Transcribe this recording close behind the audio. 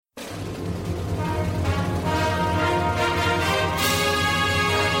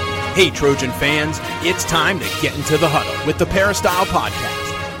Hey, Trojan fans, it's time to get into the huddle with the Peristyle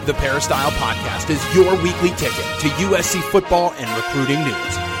Podcast. The Peristyle Podcast is your weekly ticket to USC football and recruiting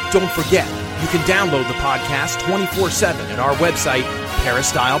news. Don't forget, you can download the podcast 24/7 at our website,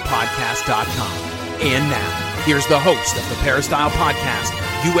 peristylepodcast.com. And now, here's the host of the Peristyle Podcast,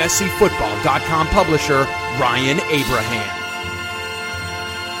 USCFootball.com publisher, Ryan Abraham.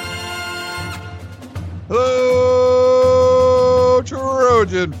 Hello,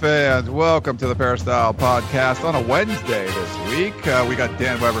 Trojan fans. Welcome to the Peristyle Podcast on a Wednesday this week. We got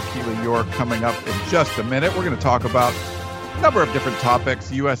Dan Weber, Keely York coming up in just a minute. We're going to talk about a number of different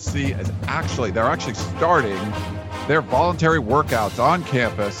topics. USC is they're actually starting their voluntary workouts on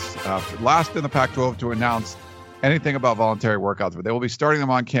campus. Last in the Pac-12 to announce anything about voluntary workouts, but they will be starting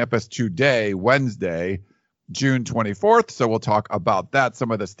them on campus today, Wednesday, June 24th. So we'll talk about that, some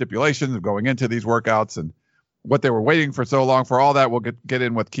of the stipulations of going into these workouts and what they were waiting for so long for. All that we'll get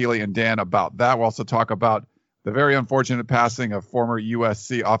in with Keely and Dan about that. We'll also talk about the very unfortunate passing of former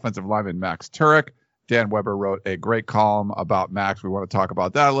USC offensive lineman Max Turek. Dan Weber wrote a great column about Max. We want to talk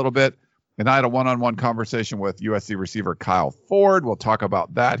about that a little bit. And I had a one-on-one conversation with USC receiver Kyle Ford. We'll talk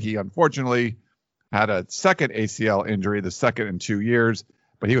about that. He unfortunately had a second ACL injury, the second in 2 years,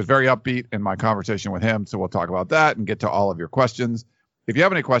 but he was very upbeat in my conversation with him. So we'll talk about that and get to all of your questions. If you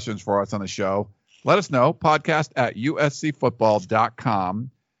have any questions for us on the show, let us know. Podcast at uscfootball.com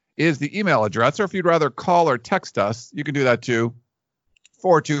is the email address. Or if you'd rather call or text us, you can do that too.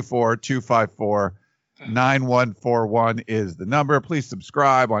 424-254-9141 is the number. Please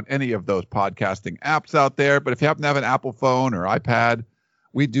subscribe on any of those podcasting apps out there. But if you happen to have an Apple phone or iPad,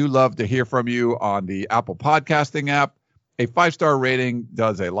 we do love to hear from you on the Apple Podcasting app. A 5-star rating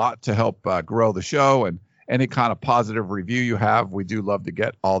does a lot to help grow the show, and any kind of positive review you have, we do love to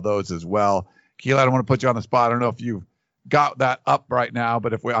get all those as well. Keela, I don't want to put you on the spot. I don't know if you've got that up right now,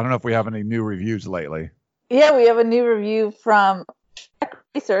 but I don't know if we have any new reviews lately. Yeah, we have a new review from Jack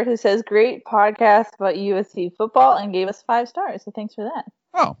Racer who says, great podcast about USC football, and gave us 5 stars. So thanks for that.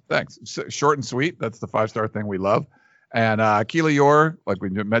 Oh, thanks. Short and sweet. That's the 5-star thing we love. And Keely Yor, like we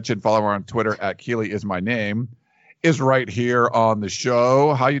mentioned, follow her on Twitter at Keely is my name, is right here on the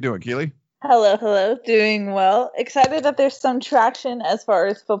show. How you doing, Keely? Hello. Doing well. Excited that there's some traction as far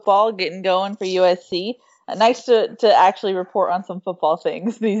as football getting going for USC. Nice to actually report on some football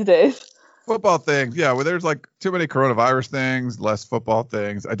things these days. Football things, yeah. Well, there's like too many coronavirus things, less football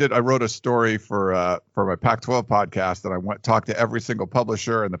things. I wrote a story for my Pac-12 podcast, and I talked to every single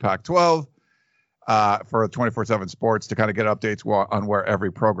publisher in the Pac-12 for 24/7 Sports to kind of get updates on where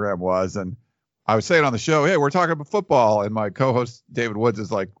every program was. And I was saying on the show, hey, we're talking about football. And my co-host David Woods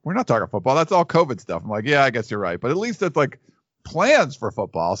is like, we're not talking football. That's all COVID stuff. I'm like, yeah, I guess you're right. But at least it's like plans for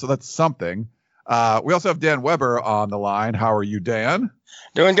football. So that's something. We also have Dan Weber on the line. How are you, Dan?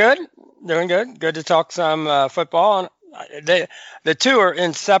 Doing good. Good to talk some football. And the two are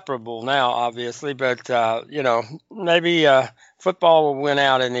inseparable now, obviously. But, maybe football will win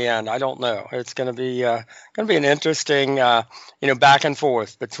out in the end. I don't know. It's going to be an interesting, back and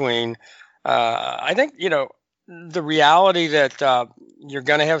forth between I think, the reality that you're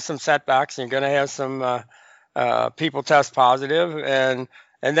going to have some setbacks and you're going to have some people test positive, and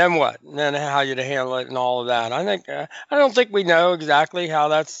then what? And then how you to handle it and all of that. I think I don't think we know exactly how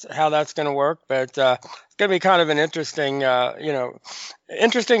that's going to work, but it's going to be kind of an interesting,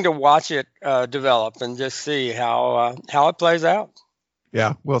 interesting to watch it develop and just see how it plays out.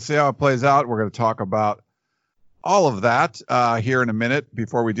 Yeah, we'll see how it plays out. We're going to talk about all of that here in a minute.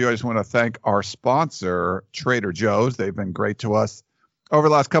 Before we do, I just want to thank our sponsor, Trader Joe's. They've been great to us over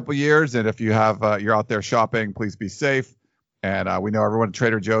the last couple of years. And if you you're out there shopping, please be safe. And we know everyone at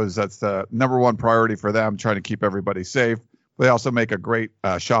Trader Joe's, that's the number one priority for them, trying to keep everybody safe. They also make a great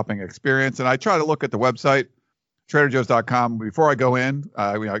shopping experience. And I try to look at the website, traderjoes.com, before I go in.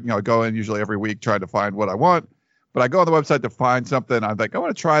 I go in usually every week trying to find what I want. But I go on the website to find something. I'm like, I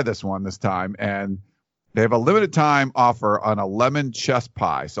want to try this one this time. And they have a limited time offer on a lemon chess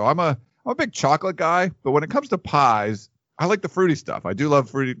pie. So I'm a big chocolate guy, but when it comes to pies, I like the fruity stuff. I do love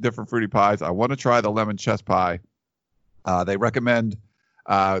different fruity pies. I want to try the lemon chess pie. They recommend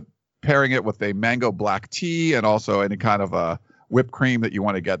pairing it with a mango black tea and also any kind of a whipped cream that you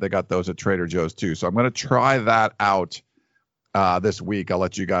want to get. They got those at Trader Joe's too. So I'm going to try that out this week. I'll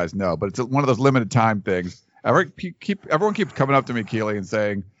let you guys know. But it's one of those limited time things. Everyone keeps coming up to me, Keely, and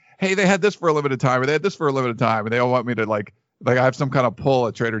saying, hey, they had this for a limited time, or they had this for a limited time, and they all want me to like I have some kind of pull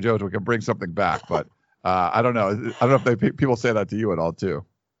at Trader Joe's. We can bring something back, but I don't know. I don't know if people say that to you at all too.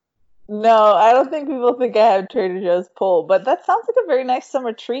 No, I don't think people think I have Trader Joe's pull, but that sounds like a very nice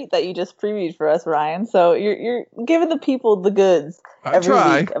summer treat that you just previewed for us, Ryan. So you're giving the people the goods I every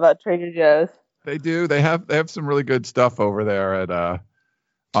try. week about Trader Joe's. They do. They have some really good stuff over there at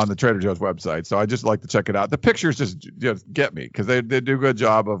on the Trader Joe's website. So I just like to check it out. The pictures just get me because they do a good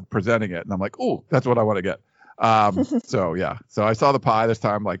job of presenting it, and I'm like, oh, that's what I want to get. So yeah. So I saw the pie this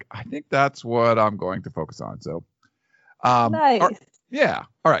time. Like, I think that's what I'm going to focus on. So Nice. yeah.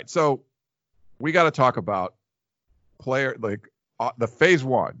 All right. So we got to talk about the phase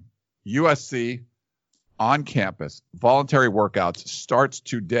 1 USC on campus voluntary workouts starts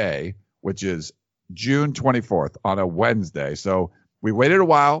today, which is June 24th on a Wednesday. So we waited a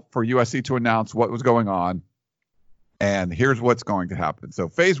while for USC to announce what was going on, and here's what's going to happen. So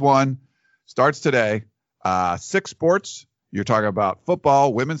phase 1 starts today. 6 sports. You're talking about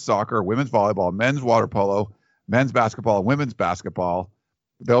football, women's soccer, women's volleyball, men's water polo, men's basketball, and women's basketball.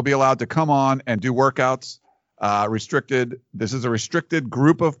 They'll be allowed to come on and do workouts. Restricted. This is a restricted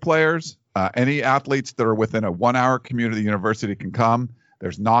group of players. Any athletes that are within a 1-hour commute of the university can come.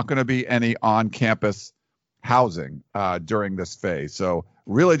 There's not going to be any on-campus housing during this phase. So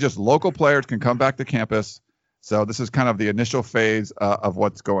really just local players can come back to campus. So this is kind of the initial phase of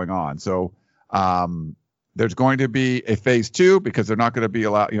what's going on. So there's going to be a phase 2 because they're not going to be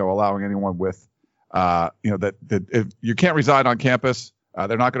allowing anyone with that if you can't reside on campus.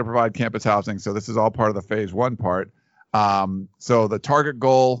 They're not going to provide campus housing. So this is all part of the phase 1 part. So the target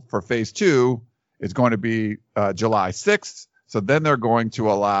goal for phase 2 is going to be July 6th. So then they're going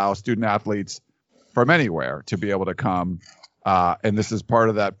to allow student athletes from anywhere to be able to come. And this is part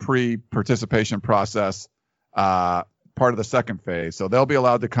of that pre-participation process, part of the second phase. So they'll be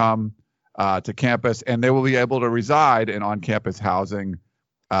allowed to come to campus, and they will be able to reside in on-campus housing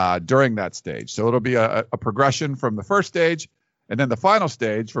during that stage. So it'll be a progression from the first stage, and then the final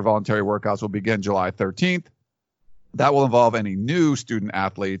stage for voluntary workouts will begin July 13th. That will involve any new student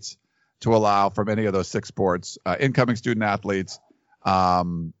athletes to allow from any of those 6 sports, incoming student athletes.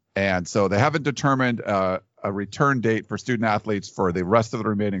 And so they haven't determined a return date for student athletes for the rest of the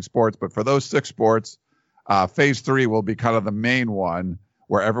remaining sports, but for those 6 sports, phase 3 will be kind of the main one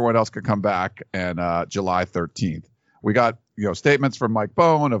where everyone else can come back, and July 13th. We got statements from Mike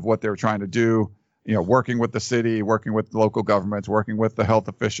Bone of what they're trying to do, working with the city, working with local governments, working with the health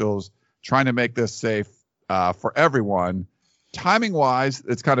officials, trying to make this safe for everyone. Timing wise,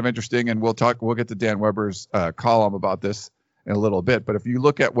 it's kind of interesting, and we'll get to Dan Weber's column about this in a little bit. But if you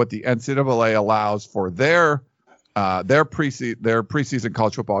look at what the NCAA allows for their preseason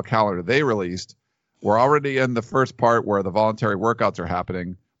college football calendar they released, we're already in the first part where the voluntary workouts are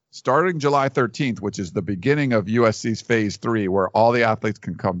happening. Starting July 13th, which is the beginning of USC's phase 3, where all the athletes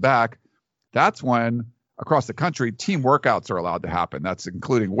can come back, that's when across the country team workouts are allowed to happen. That's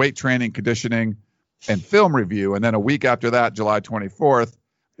including weight training, conditioning, and film review. And then a week after that, July 24th,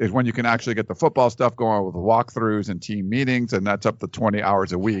 is when you can actually get the football stuff going with walkthroughs and team meetings, and that's up to 20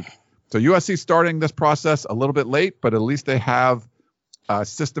 hours a week. So USC starting this process a little bit late, but at least they have a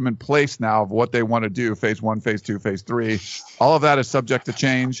system in place now of what they want to do, phase 1, phase 2, phase 3. All of that is subject to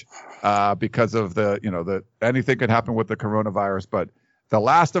change because of the anything could happen with the coronavirus. But the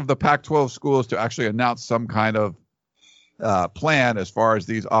last of the Pac-12 schools to actually announce some kind of plan as far as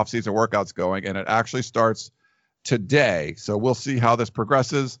these off-season workouts going, and it actually starts today. So we'll see how this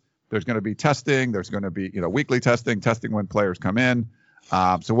progresses. There's going to be testing. There's going to be weekly testing when players come in.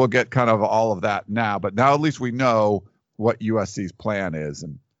 So we'll get kind of all of that now. But now at least we know what USC's plan is.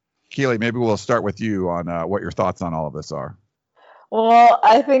 And Keely, maybe we'll start with you on what your thoughts on all of this are. Well,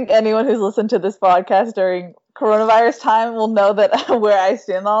 I think anyone who's listened to this podcast during coronavirus time will know that where I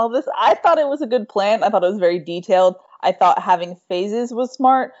stand on all of this. I thought it was a good plan. I thought it was very detailed. I thought having phases was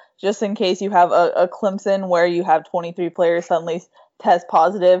smart, just in case you have a Clemson where you have 23 players suddenly test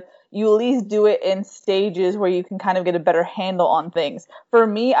positive. You at least do it in stages where you can kind of get a better handle on things. For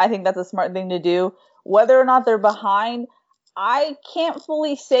me, I think that's a smart thing to do. Whether or not they're behind, I can't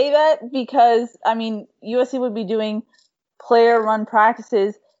fully say that because, USC would be doing player-run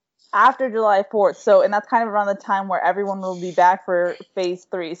practices after July 4th. So, and that's kind of around the time where everyone will be back for phase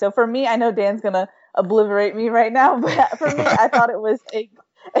 3. So for me, I know Dan's going to obliterate me right now, but for me, I thought it was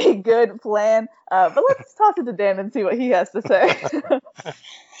a good plan. But let's toss it to Dan and see what he has to say.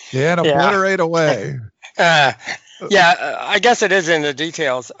 Dan, obliterate away. I guess it is in the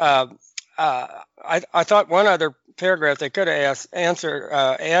details. I thought one other paragraph they could have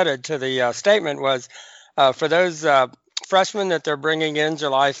added to the statement was for those freshmen that they're bringing in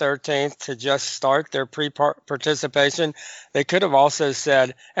July 13th to just start their pre-participation, they could have also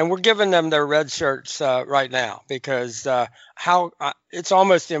said, and we're giving them their red shirts right now, because it's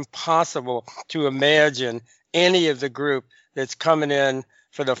almost impossible to imagine any of the group that's coming in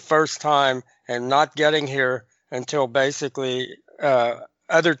for the first time and not getting here until basically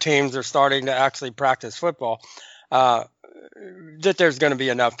other teams are starting to actually practice football, that there's going to be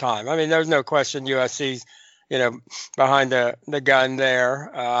enough time. I mean, there's no question USC's, behind the gun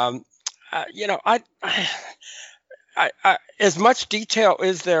there. As much detail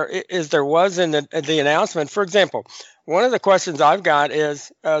as there was in the announcement. For example, one of the questions I've got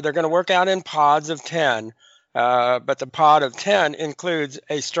is they're going to work out in pods of 10, but the pod of 10 includes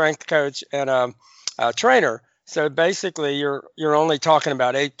a strength coach and a trainer. So basically, you're only talking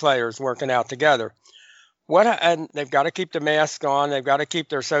about 8 players working out together. And they've got to keep the mask on. They've got to keep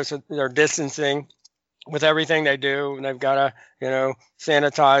their distancing with everything they do. And they've got to,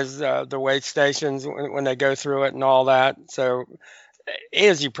 sanitize the weight stations when they go through it and all that. So,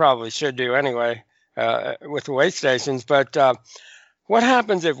 as you probably should do anyway with the weight stations. But what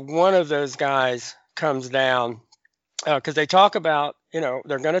happens if one of those guys comes down? Because they talk about,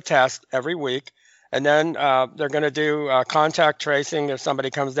 they're going to test every week. And then they're going to do contact tracing if somebody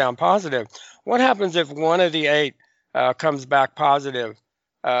comes down positive. What happens if one of the 8 comes back positive?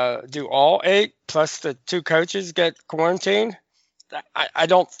 Do all 8 plus the 2 coaches get quarantined? I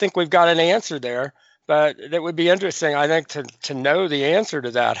don't think we've got an answer there, but it would be interesting, I think, to know the answer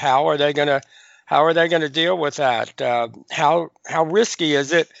to that. How are they going to deal with that? How risky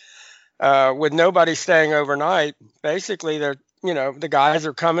is it with nobody staying overnight? Basically, the guys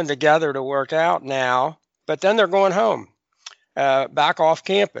are coming together to work out now, but then they're going home, back off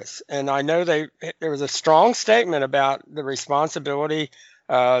campus. And I know there was a strong statement about the responsibility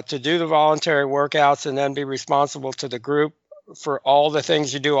to do the voluntary workouts and then be responsible to the group for all the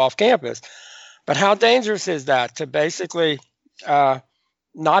things you do off campus. But how dangerous is that to basically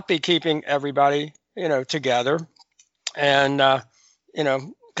not be keeping everybody, together and,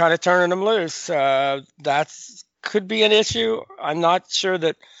 kind of turning them loose? That's could be an issue. I'm not sure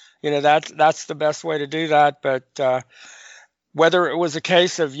that, that's the best way to do that. But whether it was a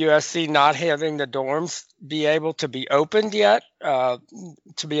case of USC not having the dorms be able to be opened yet,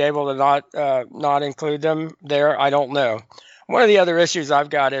 to be able to not include them there, I don't know. One of the other issues I've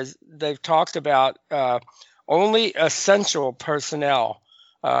got is they've talked about only essential personnel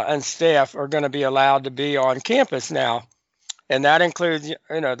and staff are going to be allowed to be on campus now. And that includes,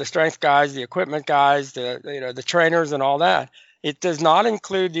 the strength guys, the equipment guys, the trainers and all that. It does not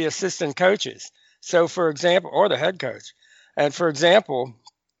include the assistant coaches. So, for example, or the head coach. And for example,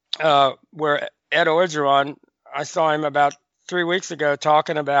 where Ed Orgeron, I saw him about 3 weeks ago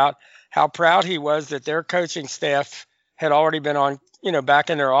talking about how proud he was that their coaching staff had already been on, back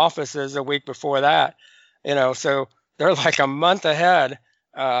in their offices a week before that. So they're like a month ahead,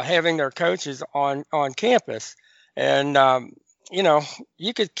 having their coaches on campus. And,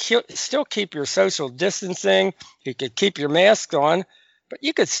 you could still keep your social distancing. You could keep your mask on, but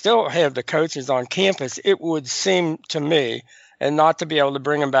you could still have the coaches on campus, it would seem to me, and not to be able to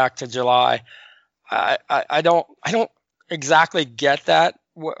bring them back to July. I don't exactly get that.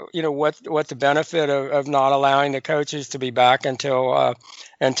 What the benefit of not allowing the coaches to be back until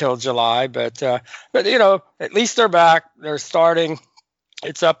July, but at least they're back. They're starting.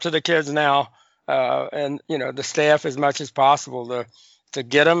 It's up to the kids now. And the staff as much as possible to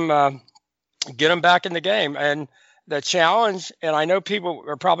get them back in the game. And the challenge, and I know people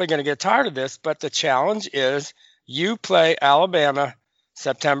are probably going to get tired of this, but the challenge is you play Alabama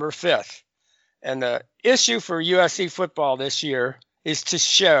September 5th. And the issue for USC football this year is to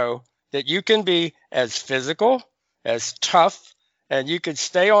show that you can be as physical, as tough, and you can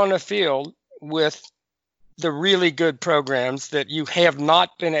stay on the field with the really good programs that you have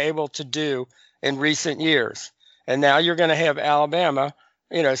not been able to do in recent years. And now you're going to have Alabama,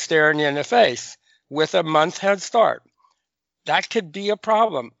 staring you in the face with a month head start. That could be a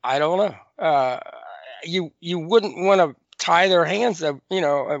problem. I don't know. You wouldn't want to tie their hands,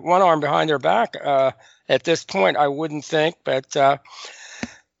 one arm behind their back at this point, I wouldn't think. But,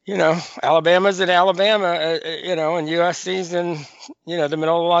 Alabama's in Alabama, and USC's in, the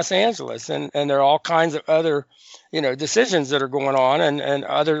middle of Los Angeles. And there are all kinds of other decisions that are going on and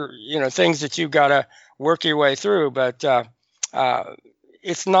other, things that you've got to work your way through. But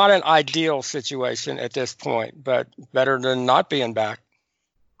it's not an ideal situation at this point, but better than not being back.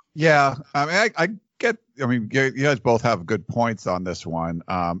 Yeah. I mean, you guys both have good points on this one.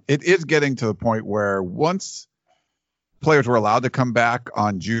 It is getting to the point where once players were allowed to come back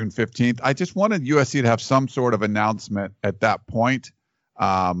on June 15th. I just wanted USC to have some sort of announcement at that point,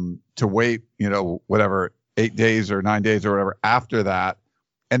 to wait, whatever, 8 days or 9 days or whatever after that,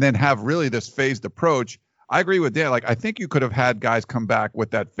 and then have really this phased approach. I agree with Dan. Like, I think you could have had guys come back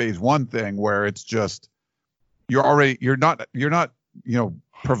with that phase one thing where it's just, you're not,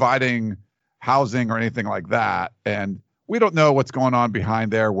 providing housing or anything like that. And we don't know what's going on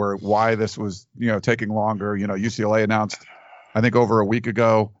behind there, why this was, taking longer. UCLA announced, I think, over a week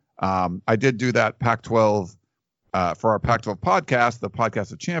ago. I did do that Pac-12 for our Pac-12 podcast, the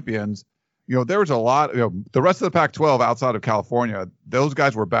Podcast of Champions. There was a lot. The rest of the Pac-12 outside of California, those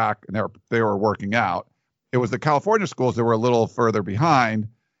guys were back and they were working out. It was the California schools that were a little further behind,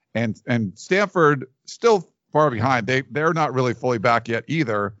 and Stanford still far behind. They're not really fully back yet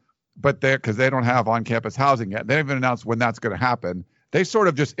either. But because they don't have on-campus housing yet. They haven't announced when that's going to happen. They sort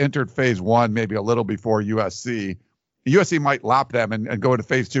of just entered phase one maybe a little before USC. USC might lap them and go into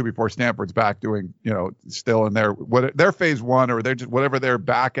phase two before Stanford's back doing, still in their phase one, or they're just whatever they're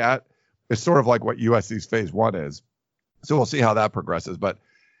back at is sort of like what USC's phase one is. So we'll see how that progresses. But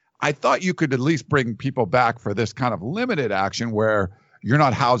I thought you could at least bring people back for this kind of limited action where you're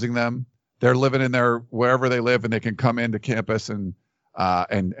not housing them. They're living in their wherever they live, and they can come into campus and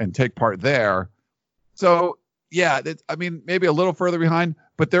take part there. So yeah, maybe a little further behind,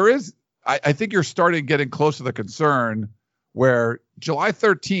 but there is, I think you're starting getting close to the concern where July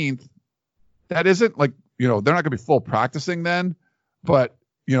 13th, that isn't like, they're not going to be full practicing then, but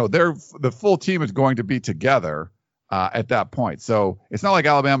the full team is going to be together at that point. So it's not like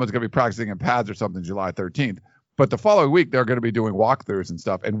Alabama is going to be practicing in pads or something July 13th, but the following week they're going to be doing walkthroughs and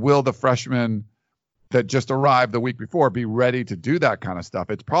stuff. And will the freshmen that just arrived the week before be ready to do that kind of stuff?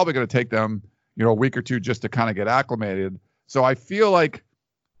 It's probably going to take them, a week or two just to kind of get acclimated. So I feel like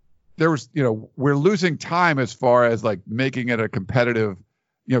we're losing time as far as like making it a competitive,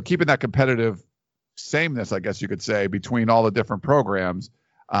 keeping that competitive sameness, I guess you could say, between all the different programs.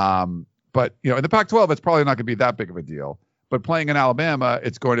 But, in the Pac-12, it's probably not going to be that big of a deal. But playing in Alabama,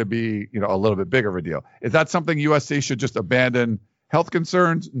 it's going to be, a little bit bigger of a deal. Is that something USC should just abandon? Health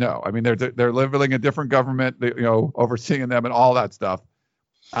concerns? No. I mean, they're living a different government, overseeing them and all that stuff.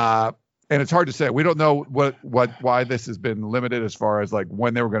 And it's hard to say. We don't know why this has been limited as far as like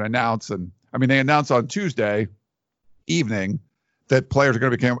when they were going to announce. And I mean, they announced on Tuesday evening that players are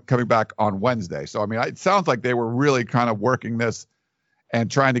going to be coming back on Wednesday. So, I mean, it sounds like they were really kind of working this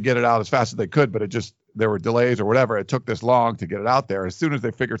and trying to get it out as fast as they could, but there were delays or whatever. It took this long to get it out there. As soon as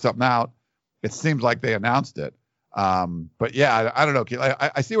they figured something out, it seems like they announced it. But yeah, I don't know, Keely.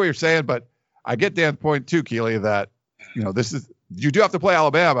 I see what you're saying, but I get Dan's point too, Keely, that, you do have to play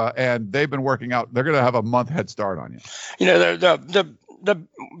Alabama, and they've been working out. They're going to have a month head start on you. The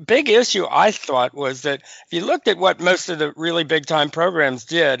big issue I thought was that if you looked at what most of the really big time programs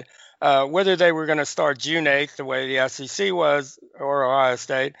did, whether they were going to start June 8th, the way the SEC was, or Ohio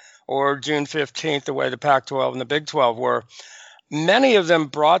State, or June 15th, the way the Pac-12 and the Big 12 were, many of them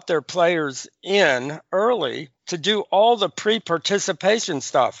brought their players in early to do all the pre-participation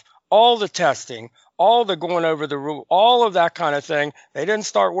stuff, all the testing, all the going over the rule, all of that kind of thing. They didn't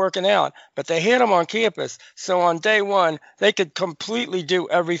start working out, but they had them on campus. So on day one, they could completely do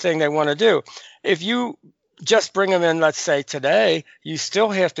everything they want to do. If you just bring them in, let's say today, you still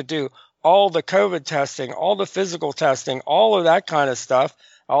have to do all the COVID testing, all the physical testing, all of that kind of stuff,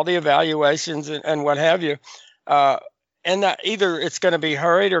 all the evaluations and what have you. And that either it's going to be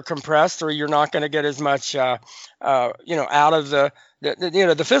hurried or compressed, or you're not going to get as much, out of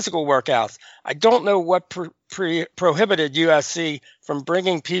the physical workouts. I don't know what prohibited USC from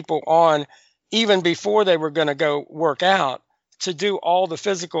bringing people on even before they were going to go work out to do all the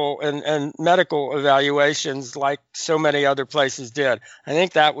physical and medical evaluations like so many other places did. I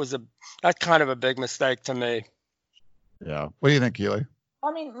think that's kind of a big mistake to me. Yeah. What do you think, Keely?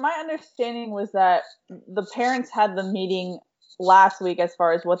 I mean, my understanding was that the parents had the meeting last week as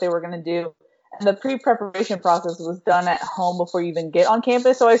far as what they were going to do. And the pre-preparation process was done at home before you even get on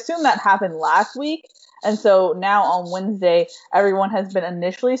campus. So I assume that happened last week. And so now on Wednesday, everyone has been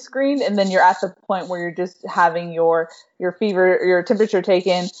initially screened. And then you're at the point where you're just having your fever, your temperature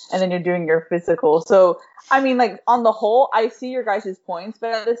taken, and then you're doing your physical. So, I mean, like, on the whole, I see your guys' points.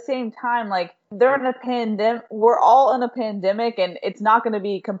 But at the same time, like, they're in a pandemic. We're all in a pandemic, and it's not going to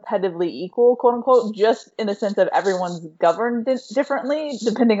be competitively equal, quote unquote, just in the sense of everyone's governed differently,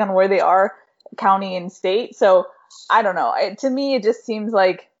 depending on where they are, county and state. So I don't know. To me, it just seems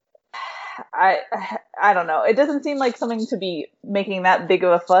like, I don't know. It doesn't seem like something to be making that big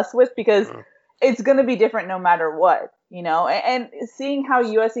of a fuss with, because it's going to be different no matter what, and seeing how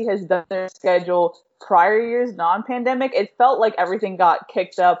USC has done their schedule prior years, non-pandemic, it felt like everything got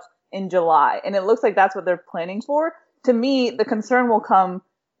kicked up in July. And it looks like that's what they're planning for. To me, the concern will come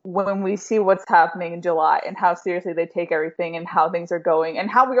when we see what's happening in July and how seriously they take everything and how things are going and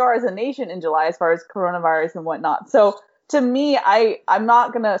how we are as a nation in July as far as coronavirus and whatnot. So to me, I'm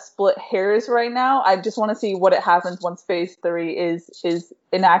not going to split hairs right now. I just want to see what it happens once phase 3 is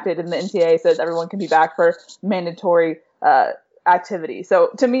enacted and the NCAA says everyone can be back for mandatory activity. So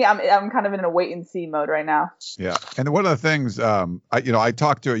to me, I'm kind of in a wait and see mode right now. Yeah. And one of the things, I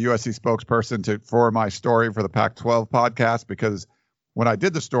talked to a USC spokesperson for my story for the Pac-12 podcast, because when I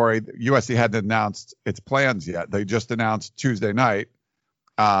did the story, USC hadn't announced its plans yet. They just announced Tuesday night.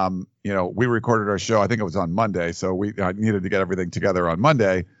 We recorded our show, I think it was on Monday. So I needed to get everything together on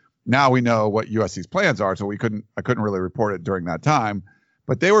Monday. Now we know what USC's plans are. So I couldn't really report it during that time,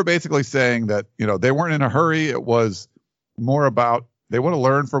 but they were basically saying that, they weren't in a hurry. It was more about, they want to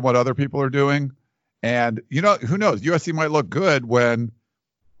learn from what other people are doing. And, who knows, USC might look good when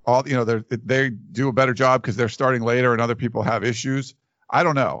they do a better job because they're starting later and other people have issues. I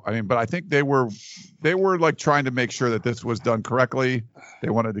don't know. I mean, but I think they were like trying to make sure that this was done correctly. They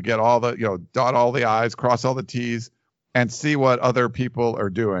wanted to get all the, dot all the I's, cross all the T's, and see what other people are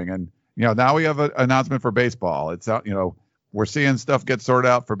doing. And, now we have an announcement for baseball. It's out, we're seeing stuff get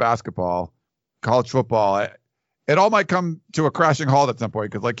sorted out for basketball, college football. It all might come to a crashing halt at some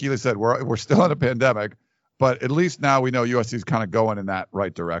point because, like Keely said, we're still in a pandemic, but at least now we know USC is kind of going in that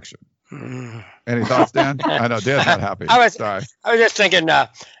right direction. Any thoughts, Dan? I know Dan's not happy. I was Sorry. just thinking,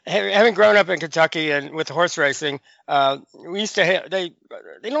 having grown up in Kentucky and with horse racing, we used to have, they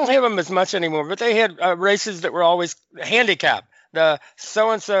don't have them as much anymore, but they had races that were always handicap, the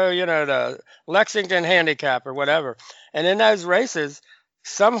so-and-so, the Lexington handicap or whatever. And in those races,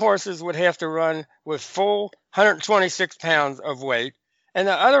 some horses would have to run with full 126 pounds of weight. And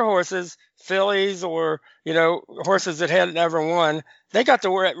the other horses, fillies or, horses that hadn't ever won, they got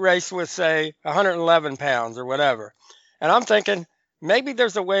to race with, say, 111 pounds or whatever. And I'm thinking maybe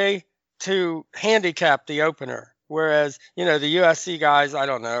there's a way to handicap the opener. Whereas, the USC guys, I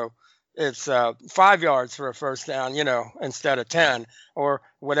don't know, it's 5 yards for a first down, instead of 10 or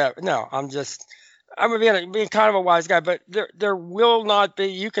whatever. No, I'm being kind of a wise guy, but there will not be,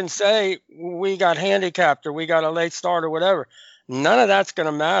 you can say we got handicapped or we got a late start or whatever. None of that's going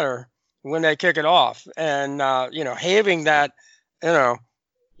to matter when they kick it off. And, having that,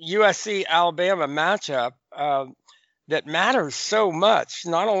 USC Alabama matchup that matters so much,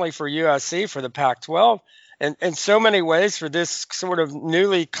 not only for USC, for the Pac-12, and in so many ways for this sort of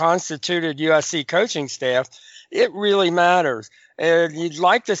newly constituted USC coaching staff, it really matters. And you'd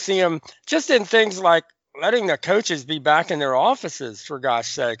like to see them just in things like letting the coaches be back in their offices, for gosh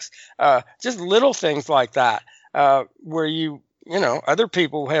sakes, just little things like that, where other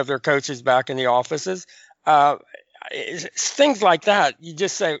people have their coaches back in the offices. Things like that. You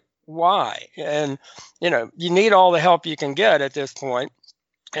just say, why? And, you need all the help you can get at this point.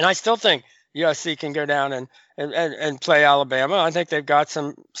 And I still think USC can go down and play Alabama. I think they've got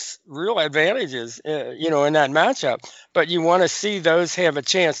some real advantages, in that matchup. But you want to see those have a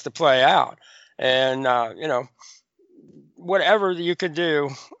chance to play out. And, whatever you could do.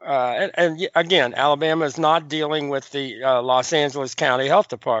 And again, Alabama is not dealing with the Los Angeles County Health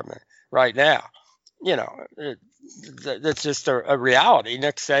Department right now. That's just a reality.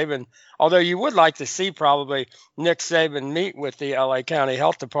 Nick Saban, although you would like to see probably Nick Saban meet with the LA County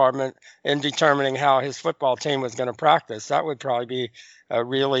Health Department in determining how his football team was going to practice. That would probably be a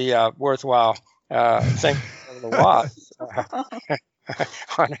really worthwhile thing to watch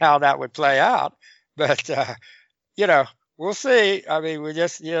on how that would play out. But, we'll see. I mean, we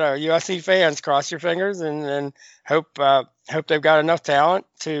just, USC fans, cross your fingers and hope they've got enough talent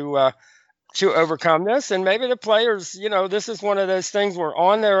to overcome this. And maybe the players, this is one of those things where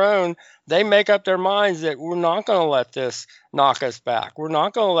on their own, they make up their minds that we're not going to let this knock us back. We're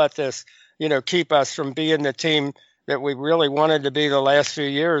not going to let this, keep us from being the team that we really wanted to be the last few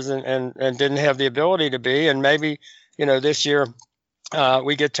years and didn't have the ability to be. And maybe, this year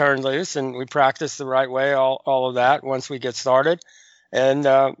we get turned loose and we practice the right way, all of that once we get started. And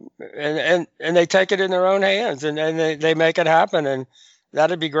they take it in their own hands and they make it happen. And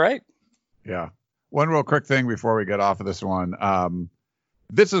that'd be great. Yeah. One real quick thing before we get off of this one.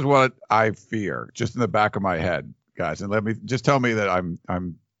 This is what I fear, just in the back of my head, guys. And tell me that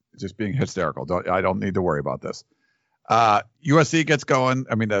I'm just being hysterical. I don't need to worry about this. USC gets going.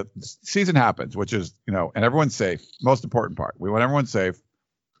 I mean, the season happens, which is, and everyone's safe. Most important part. We want everyone safe.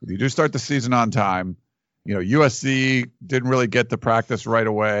 If you do start the season on time, USC didn't really get the practice right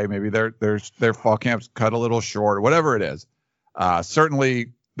away. Maybe their fall camps cut a little short or whatever it is.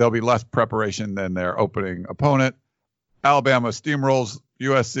 Certainly, there'll be less preparation than their opening opponent. Alabama steamrolls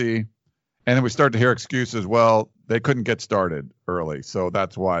USC, and then we start to hear excuses. Well, they couldn't get started early, so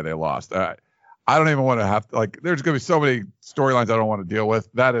that's why they lost. I don't even want to have to, like, there's going to be so many storylines I don't want to deal with.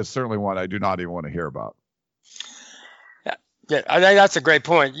 That is certainly one I do not even want to hear about. Yeah, I think that's a great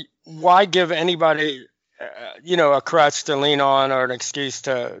point. Why give anybody, a crutch to lean on or an excuse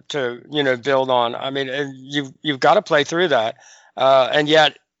to build on? I mean, you've got to play through that, and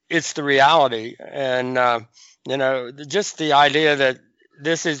yet it's the reality. And just the idea that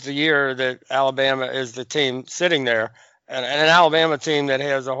this is the year that Alabama is the team sitting there, and an Alabama team that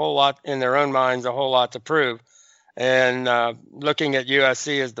has a whole lot in their own minds, a whole lot to prove, and looking at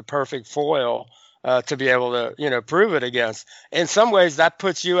USC as the perfect foil to be able to, prove it against. In some ways, that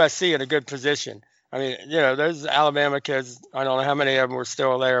puts USC in a good position. I mean, those Alabama kids, I don't know how many of them were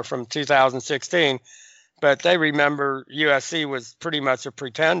still there from 2016, but they remember USC was pretty much a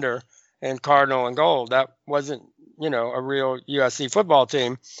pretender in Cardinal and Gold. That wasn't, a real USC football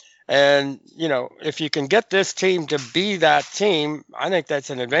team. And, if you can get this team to be that team, I think that's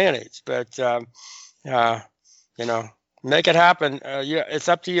an advantage. But, make it happen. It's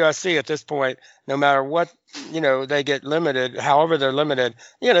up to USC at this point, no matter what, they get limited, however they're limited,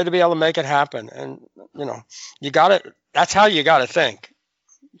 to be able to make it happen. And, that's how you got to think.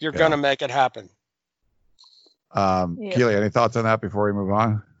 You're going to make it happen. Keely, any thoughts on that before we move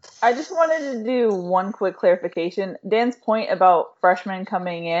on? I just wanted to do one quick clarification. Dan's point about freshmen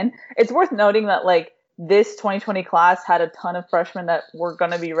coming in, it's worth noting that, this 2020 class had a ton of freshmen that were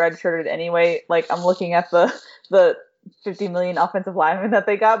going to be redshirted anyway. I'm looking at the 50 million offensive linemen that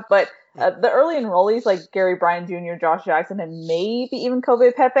they got, but the early enrollees like Gary Bryant Jr., Josh Jackson, and maybe even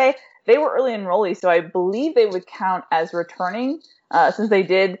Kobe Pepe, they were early enrollees, so I believe they would count as returning since they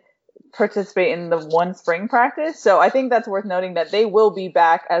did participate in the one spring practice. So I think that's worth noting that they will be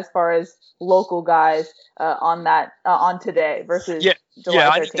back as far as local guys on today versus July 13th.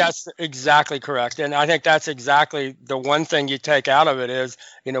 I think that's exactly correct. And I think that's exactly the one thing you take out of it is,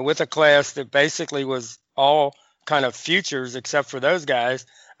 with a class that basically was all kind of futures except for those guys,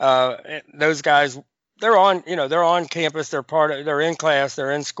 they're on campus, they're in class,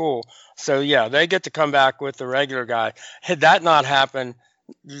 they're in school. So they get to come back with the regular guy. Had that not happened,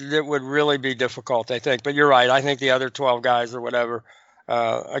 it would really be difficult, I think. But you're right. I think the other 12 guys or whatever,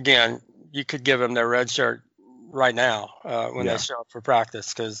 again, you could give them their red shirt right now when they show up for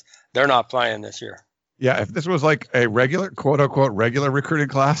practice because they're not playing this year. Yeah, if this was like a regular, quote unquote, regular recruiting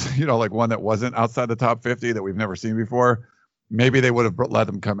class, like one that wasn't outside the top 50 that we've never seen before, maybe they would have let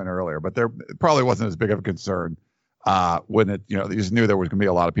them come in earlier. But it probably wasn't as big of a concern when you just knew there was going to be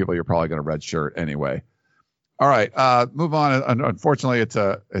a lot of people you're probably going to red shirt anyway. All right, move on. Unfortunately, it's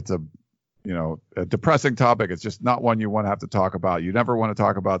a depressing topic. It's just not one you want to have to talk about. You never want to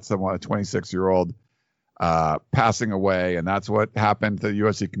talk about someone, a 26-year-old, passing away, and that's what happened to the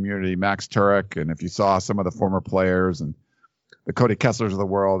USC community. Max Turek, and if you saw some of the former players and the Cody Kesslers of the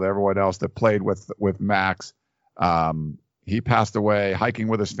world, everyone else that played with Max, he passed away hiking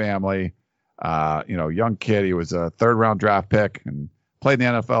with his family. Young kid. He was a third-round draft pick and played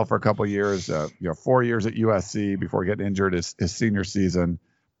in the NFL for a couple of years, 4 years at USC before getting injured his senior season.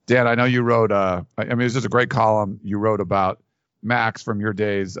 Dan, I know you wrote, it was just a great column you wrote about Max from your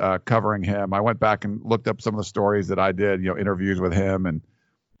days covering him. I went back and looked up some of the stories that I did, interviews with him and,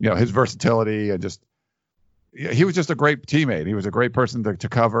 his versatility and he was just a great teammate. He was a great person to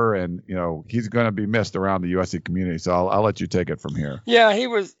cover and, he's going to be missed around the USC community. So I'll let you take it from here. Yeah, he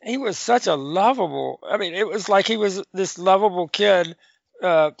was such a lovable, it was like he was this lovable kid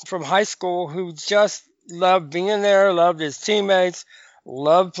from high school who just loved being there, loved his teammates,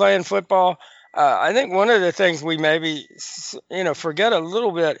 loved playing football. I think one of the things we maybe, forget a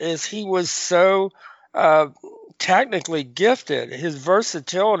little bit is he was so technically gifted. His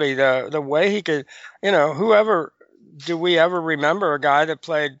versatility, the way he could, do we ever remember a guy that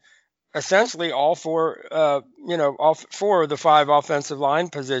played essentially all four of the five offensive line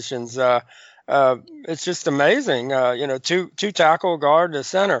positions? It's just amazing. Two tackle, guard, to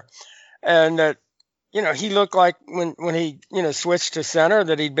center, and that. He looked like when he, switched to center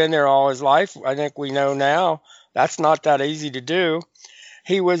that he'd been there all his life. I think we know now that's not that easy to do.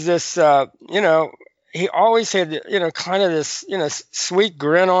 He was this, he always had, kind of this, sweet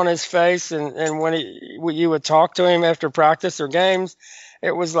grin on his face. And when you would talk to him after practice or games,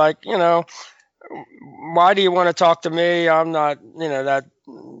 it was like, why do you want to talk to me? I'm not,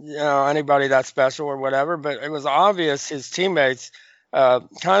 anybody that special or whatever. But it was obvious his teammates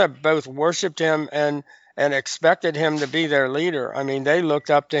kind of both worshipped him and expected him to be their leader. I mean, they looked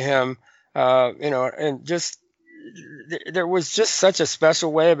up to him, and just there was just such a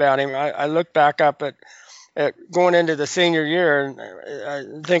special way about him. I look back up at going into the senior year, and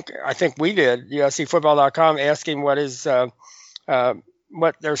I think we did, USCFootball.com, asked him what his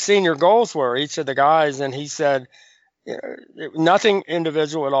what their senior goals were, each of the guys, and he said nothing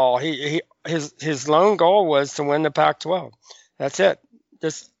individual at all. His lone goal was to win the Pac-12. That's it.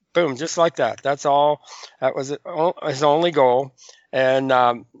 Just boom, just like that. That's all. That was his only goal. And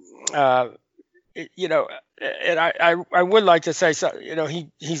and I would like to say, so,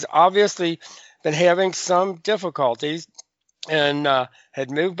 he's obviously been having some difficulties, and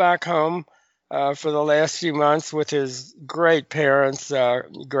had moved back home for the last few months with his great parents,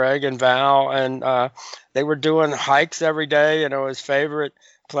 Greg and Val, and they were doing hikes every day. His favorite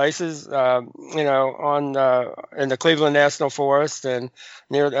places, on in the Cleveland National Forest and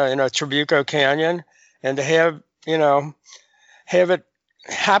near Trabuco Canyon, and to have it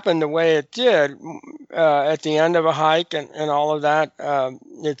happen the way it did at the end of a hike and all of that,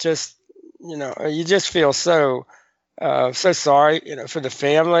 it just you just feel so sorry for the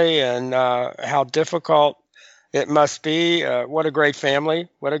family, and how difficult it must be. What a great family,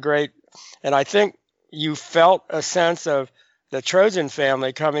 and I think you felt a sense of the Trojan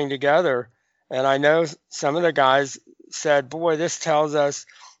family coming together. And I know some of the guys said, boy, this tells us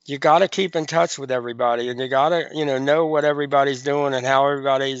you got to keep in touch with everybody, and you got to know what everybody's doing and how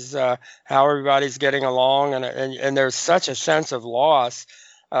everybody's getting along, and there's such a sense of loss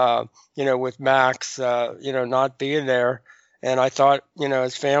with Max not being there. And I thought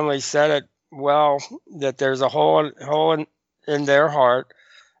his family said it well, that there's a hole in their heart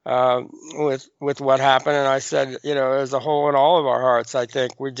with what happened. And I said there's a hole in all of our hearts. I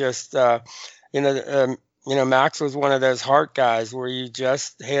think we just Max was one of those heart guys where you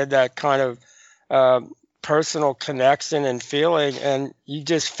just had that kind of personal connection and feeling, and you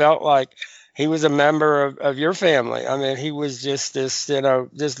just felt like he was a member of your family. I mean, he was just this,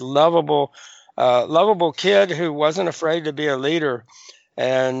 this lovable kid who wasn't afraid to be a leader,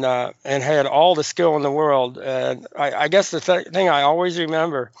 and had all the skill in the world. And I guess the thing I always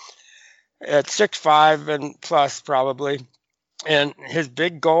remember, at 6'5" and plus probably, and his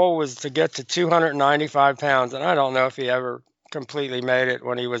big goal was to get to 295 pounds. And I don't know if he ever completely made it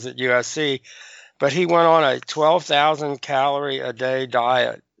when he was at USC, but he went on a 12,000 calorie a day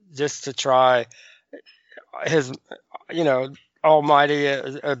diet just to try his, almighty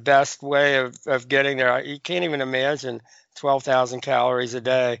best way of getting there. You can't even imagine 12,000 calories a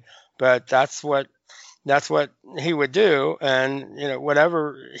day, but that's what he would do. And,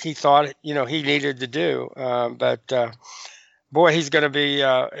 whatever he thought, he needed to do. Boy, he's going to be,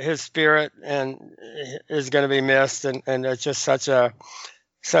 his spirit and is going to be missed. And it's just such a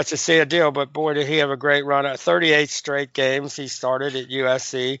sad deal. But boy, did he have a great run at 38 straight games. He started at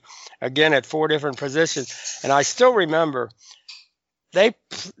USC, again, at 4 different positions. And I still remember they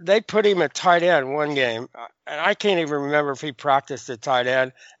put him at tight end one game. And I can't even remember if he practiced at tight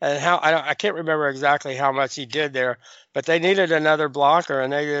end, and I can't remember exactly how much he did there, but they needed another blocker,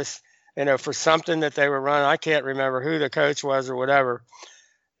 and they just, for something that they were running, I can't remember who the coach was or whatever.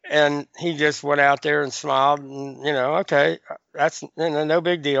 And he just went out there and smiled, and, okay, that's no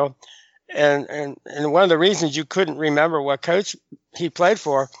big deal. And one of the reasons you couldn't remember what coach he played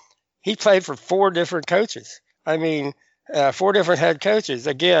for 4 different coaches. I mean, 4 different head coaches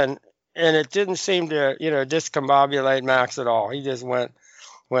again. And it didn't seem to, discombobulate Max at all. He just went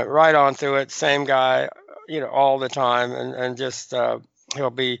right on through it. Same guy, all the time. And just, he'll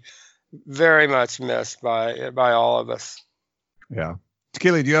be very much missed by all of us. Yeah.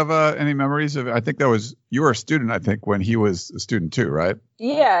 Keely, do you have any memories of, I think you were a student, I think, when he was a student too, right?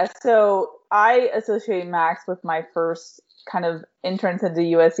 Yeah. So I associate Max with my first kind of entrance into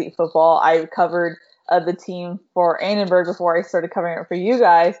USC football. I covered the team for Annenberg before I started covering it for you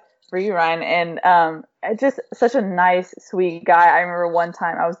guys, for you, Ryan. And just such a nice, sweet guy. I remember one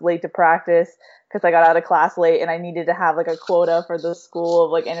time I was late to practice because I got out of class late and I needed to have like a quota for the school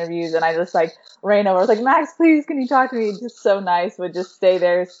of like interviews. And I just like ran over. I was like, Max, please, can you talk to me? Just so nice. Would just stay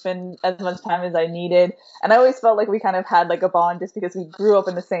there, spend as much time as I needed. And I always felt like we kind of had like a bond just because we grew up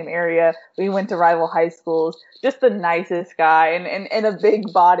in the same area. We went to rival high schools. Just the nicest guy and a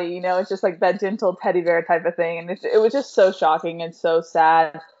big body, it's just like that gentle teddy bear type of thing. And it was just so shocking and so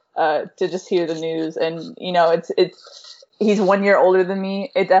sad to just hear the news. And, he's 1 year older than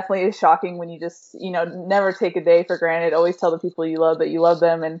me. It definitely is shocking when you just, never take a day for granted. Always tell the people you love that you love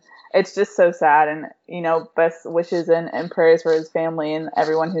them. And it's just so sad. And, best wishes and prayers for his family and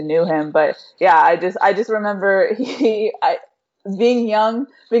everyone who knew him. But yeah, I just remember being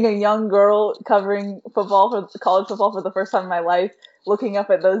a young girl covering college football for the first time in my life, looking up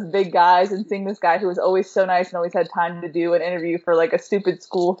at those big guys and seeing this guy who was always so nice and always had time to do an interview for like a stupid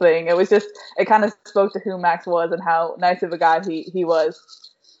school thing. It kind of spoke to who Max was and how nice of a guy he was.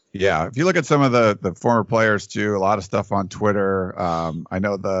 Yeah, if you look at some of the former players too, a lot of stuff on Twitter. I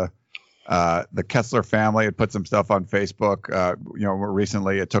know the Kessler family had put some stuff on Facebook. More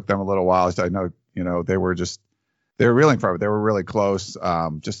recently, it took them a little while. I know, they were reeling from it. They were really close.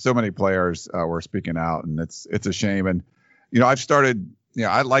 Just so many players were speaking out, and it's a shame. And I've started.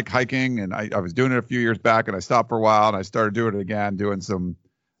 I like hiking, and I was doing it a few years back, and I stopped for a while, and I started doing it again, doing some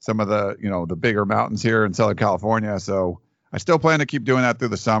of the the bigger mountains here in Southern California. So I still plan to keep doing that through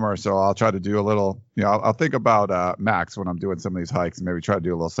the summer. So I'll try to do a little, I'll think about Max when I'm doing some of these hikes and maybe try to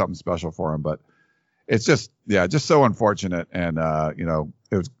do a little something special for him. But it's just so unfortunate. And,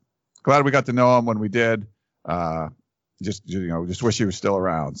 it was glad we got to know him when we did. Just wish he was still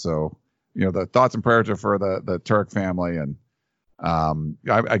around. So, the thoughts and prayers are for the Turk family. And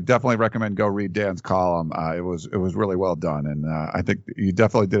I definitely recommend go read Dan's column. It was really well done. And I think you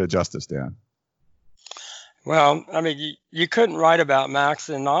definitely did it justice, Dan. Well, I mean, you couldn't write about Max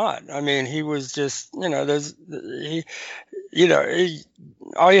and not. I mean, he was just, all you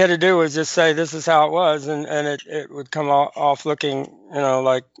had to do was just say, this is how it was. And it would come off looking,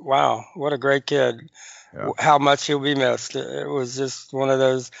 like, wow, what a great kid. Yeah. How much he'll be missed. It was just one of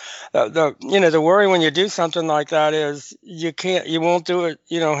those, the worry when you do something like that is you won't do it,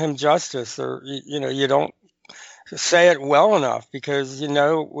 him justice, or, you don't say it well enough, because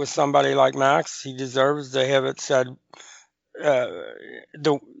with somebody like Max, he deserves to have it said,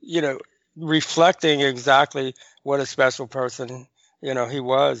 reflecting exactly what a special person he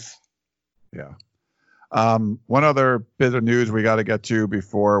was. Yeah. One other bit of news we got to get to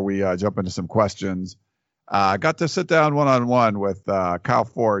before we jump into some questions. I got to sit down one-on-one with Kyle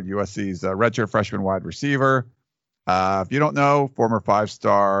Ford, USC's redshirt freshman wide receiver. If you don't know, former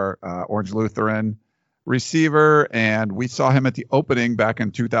 5-star Orange Lutheran receiver, and we saw him at the opening back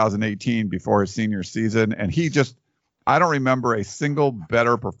in 2018 before his senior season, and I don't remember a single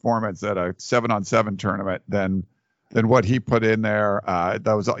better performance at a 7-on-7 tournament than what he put in there.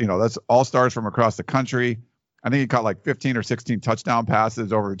 That was, that's all stars from across the country. I think he caught like 15 or 16 touchdown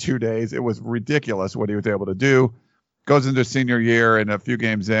passes over 2 days. It was ridiculous what he was able to do. Goes into senior year, and a few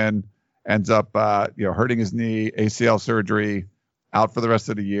games in, ends up hurting his knee, ACL surgery, out for the rest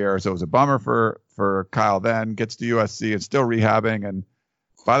of the year. So it was a bummer for Kyle then. Gets to USC and still rehabbing, and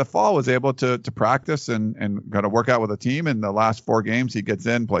by the fall was able to practice and kind of work out with a team. In the last 4 games, he gets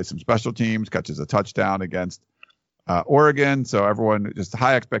in, plays some special teams, catches a touchdown against Oregon. So everyone, just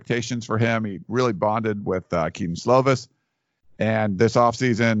high expectations for him. He really bonded with Keaton Slovis. And this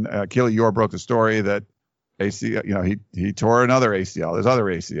offseason, Keely Eure broke the story that ACL, he tore another ACL, his other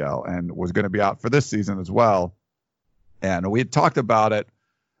ACL, and was going to be out for this season as well. And we had talked about it.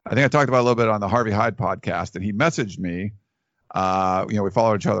 I think I talked about it a little bit on the Harvey Hyde podcast, and he messaged me. We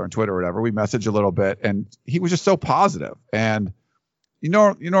followed each other on Twitter or whatever. We messaged a little bit, and he was just so positive. And you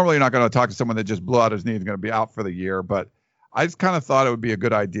normally you're not going to talk to someone that just blew out his knee and going to be out for the year, but I just kind of thought it would be a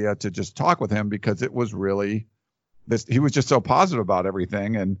good idea to just talk with him, because it was really he was just so positive about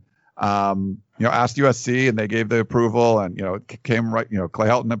everything. And asked USC, and they gave the approval, and it came right. Clay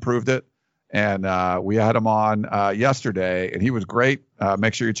Helton approved it. And we had him on yesterday, and he was great.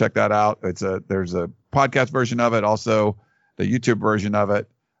 Make sure you check that out. There's a podcast version of it, also the YouTube version of it.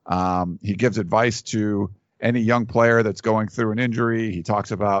 He gives advice to any young player that's going through an injury. He talks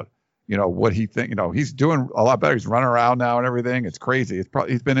about what he thinks. He's doing a lot better. He's running around now and everything. It's crazy.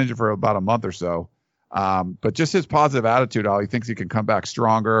 He's been injured for about a month or so. But just his positive attitude, how he thinks he can come back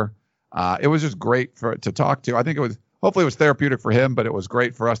stronger. It was just great to talk to. I think hopefully it was therapeutic for him, but it was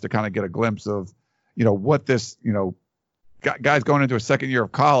great for us to kind of get a glimpse of, what this, guy's going into a second year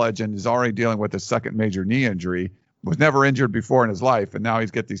of college and is already dealing with his second major knee injury, was never injured before in his life. And now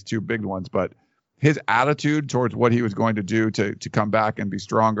he's got these 2 big ones, but his attitude towards what he was going to do to come back and be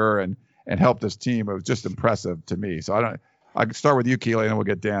stronger and help this team, it was just impressive to me. So I can start with you, Keely, and then we'll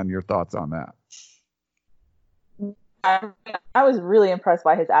get Dan, your thoughts on that. I was really impressed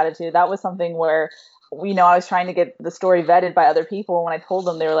by his attitude. That was something where, I was trying to get the story vetted by other people. And when I told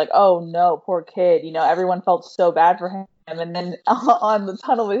them, they were like, oh no, poor kid. Everyone felt so bad for him. And then on the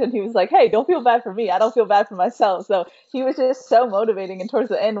tunnel vision, he was like, hey, don't feel bad for me. I don't feel bad for myself. So he was just so motivating. And towards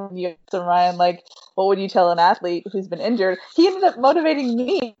the end, when you asked him, Ryan, like, what would you tell an athlete who's been injured? He ended up motivating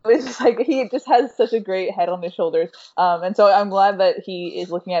me. It was just like, he just has such a great head on his shoulders. And so I'm glad that he is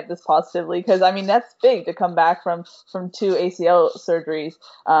looking at this positively, because I mean, that's big to come back from 2 ACL surgeries.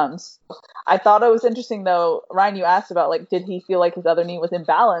 So I thought it was interesting though, Ryan, you asked about like, did he feel like his other knee was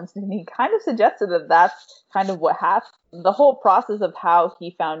imbalanced? And he kind of suggested that that's kind of what happened. The whole process of how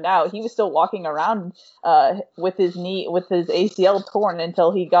he found out, he was still walking around with his ACL torn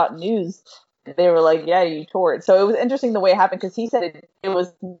until he got news. They were like, yeah, you tore it. So it was interesting the way it happened, because he said it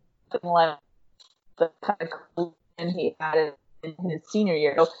was like the kind of he had it in his senior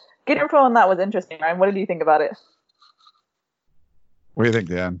year. So getting info on that was interesting, Ryan. What did you think about it? What do you think,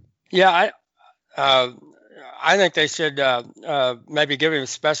 Dan? Yeah, I think they should maybe give him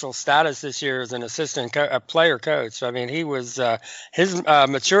special status this year as an assistant player coach. I mean, he was his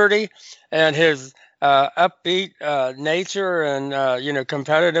maturity and his upbeat nature and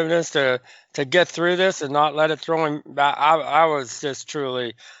competitiveness to get through this and not let it throw him back. I was just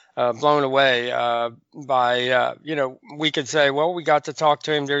truly blown away by we could say, well, we got to talk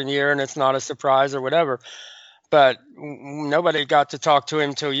to him during the year and it's not a surprise or whatever. But nobody got to talk to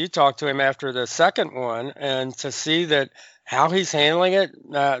him till you talked to him after the second one, and to see that how he's handling it,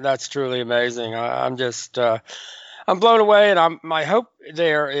 that's truly amazing. I'm just I'm blown away, and my hope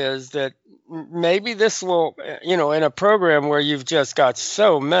there is that maybe this will, in a program where you've just got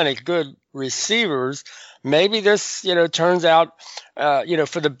so many good receivers, maybe this turns out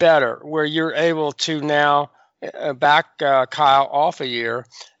for the better, where you're able to now back Kyle off a year,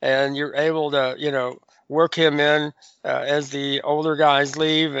 and you're able to work him in as the older guys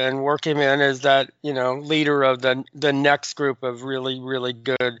leave, and work him in as that, leader of the next group of really, really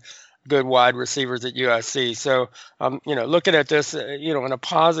good wide receivers at USC. So, looking at this, in a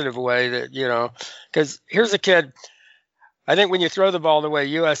positive way that, because here's a kid, I think when you throw the ball the way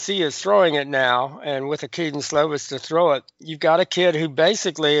USC is throwing it now, and with a Keaton Slovis to throw it, you've got a kid who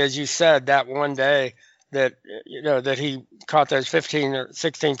basically, as you said, that one day that that he caught those 15 or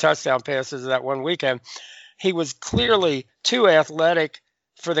 16 touchdown passes that one weekend, he was clearly too athletic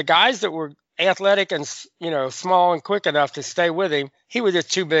for the guys that were athletic and small and quick enough to stay with him. He was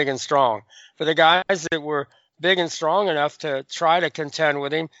just too big and strong. For the guys that were big and strong enough to try to contend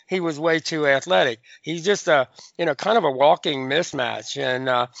with him, he was way too athletic. He's just a kind of a walking mismatch, and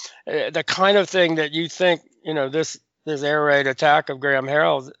the kind of thing that you think this air raid attack of Graham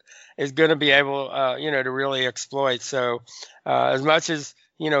Harrell is going to be able, to really exploit. So as much as,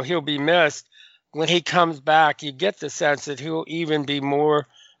 he'll be missed, when he comes back, you get the sense that he'll even be more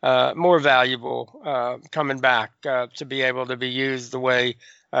valuable coming back to be able to be used the way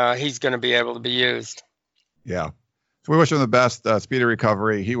he's going to be able to be used. Yeah. So we wish him the best, speedy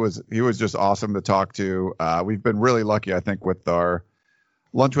recovery. He was just awesome to talk to. We've been really lucky, I think, with our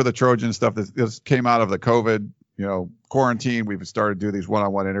Lunch with the Trojan stuff. This came out of the COVID quarantine. We've started to do these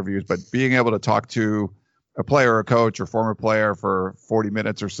one-on-one interviews, but being able to talk to a player or a coach or former player for 40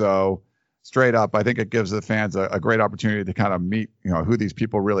 minutes or so straight up, I think it gives the fans a great opportunity to kind of meet, who these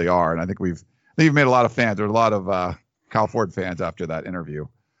people really are. And I think we've made a lot of fans. There's a lot of Kyle Ford fans after that interview.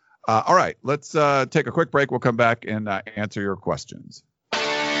 All right, let's take a quick break. We'll come back and answer your questions.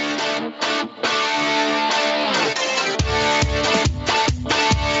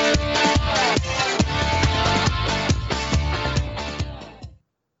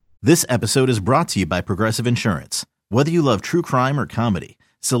 This episode is brought to you by Progressive Insurance. Whether you love true crime or comedy,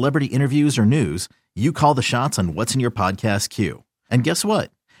 celebrity interviews or news, you call the shots on what's in your podcast queue. And guess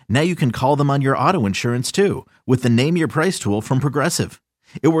what? Now you can call them on your auto insurance too, with the Name Your Price tool from Progressive.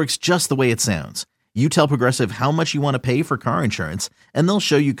 It works just the way it sounds. You tell Progressive how much you want to pay for car insurance, and they'll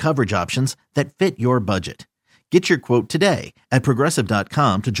show you coverage options that fit your budget. Get your quote today at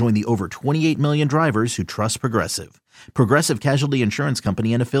Progressive.com to join the over 28 million drivers who trust Progressive. Progressive Casualty Insurance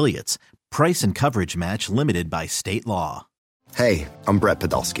Company and Affiliates. Price and coverage match limited by state law. Hey, I'm Brett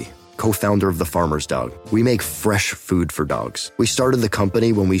Podolsky, co-founder of The Farmer's Dog. We make fresh food for dogs. We started the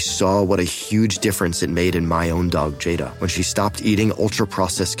company when we saw what a huge difference it made in my own dog, Jada, when she stopped eating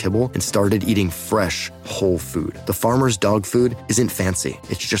ultra-processed kibble and started eating fresh, whole food. The Farmer's Dog food isn't fancy.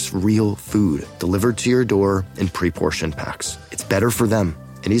 It's just real food delivered to your door in pre-portioned packs. It's better for them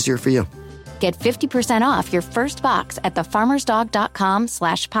and easier for you. Get 50% off your first box at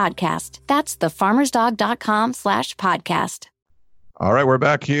thefarmersdog.com/podcast. That's thefarmersdog.com/podcast. All right, we're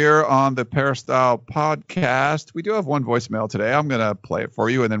back here on the Peristyle Podcast. We do have one voicemail today. I'm going to play it for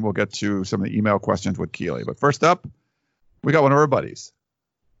you, and then we'll get to some of the email questions with Keely. But first up, we got one of our buddies.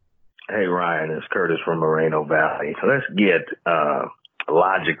 Hey, Ryan, it's Curtis from Moreno Valley. So let's get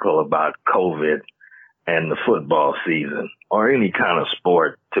logical about COVID and the football season, or any kind of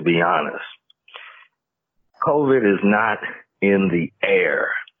sport, to be honest. COVID is not in the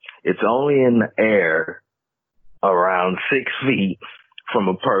air. It's only in the air around 6 feet from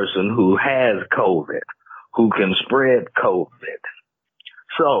a person who has COVID, who can spread COVID.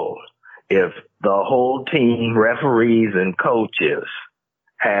 So if the whole team, referees and coaches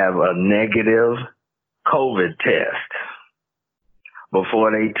have a negative COVID test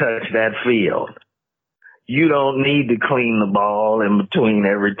before they touch that field, you don't need to clean the ball in between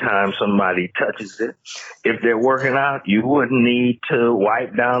every time somebody touches it. If they're working out, you wouldn't need to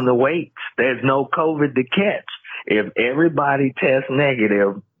wipe down the weights. There's no COVID to catch. If everybody tests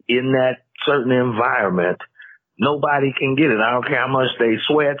negative in that certain environment, nobody can get it. I don't care how much they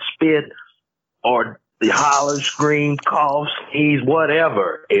sweat, spit, or holler, scream, cough, sneeze,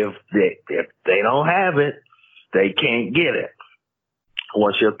 whatever. If they don't have it, they can't get it.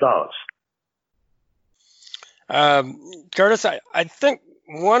 What's your thoughts? Curtis, I think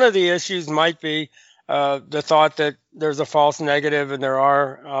one of the issues might be the thought that there's a false negative, and there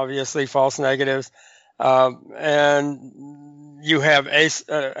are obviously false negatives, and you have an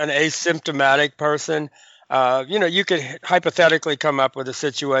asymptomatic person. You could hypothetically come up with a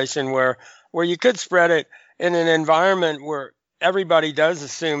situation where you could spread it in an environment where everybody does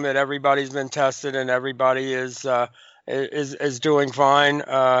assume that everybody's been tested and everybody is doing fine.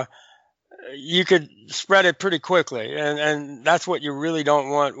 You could spread it pretty quickly, and that's what you really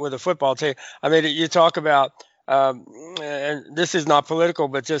don't want with a football team. I mean, you talk about, and this is not political,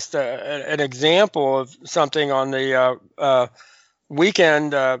 but just an example of something on the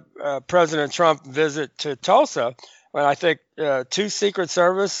weekend, President Trump visit to Tulsa, when I think 2 Secret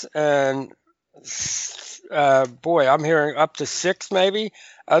Service and, I'm hearing up to 6 maybe,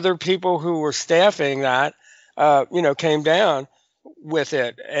 other people who were staffing that, came down with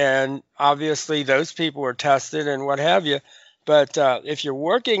it. And obviously those people were tested and what have you. But if you're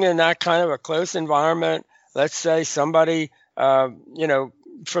working in that kind of a close environment, let's say somebody, from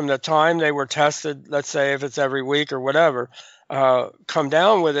the time they were tested, let's say if it's every week or whatever, come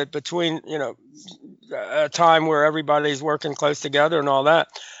down with it between, a time where everybody's working close together and all that,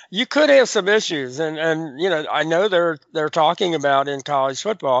 you could have some issues. And I know they're talking about in college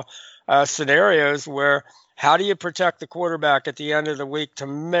football scenarios where, how do you protect the quarterback at the end of the week to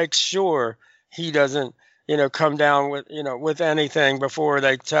make sure he doesn't, come down with anything before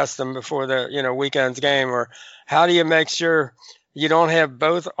they test him before the, weekend's game? Or how do you make sure you don't have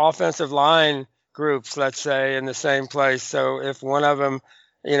both offensive line groups, let's say, in the same place? So if one of them,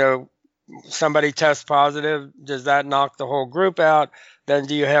 somebody tests positive, does that knock the whole group out? Then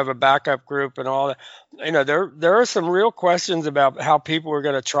do you have a backup group and all that? There are some real questions about how people are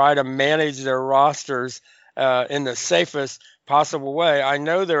going to try to manage their rosters in the safest possible way. I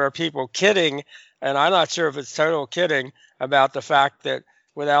know there are people kidding, and I'm not sure if it's total kidding, about the fact that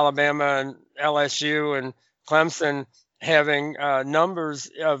with Alabama and LSU and Clemson having numbers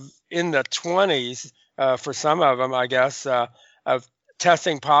of in the 20s for some of them, I guess, of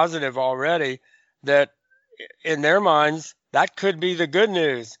testing positive already, that in their minds, that could be the good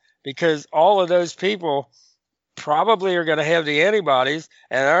news, because all of those people probably are going to have the antibodies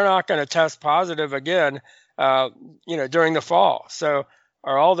and they're not going to test positive again, during the fall. So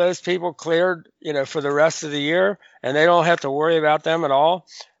are all those people cleared, for the rest of the year, and they don't have to worry about them at all?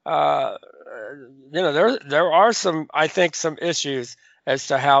 There are some issues as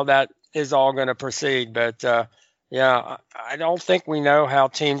to how that is all going to proceed. But I don't think we know how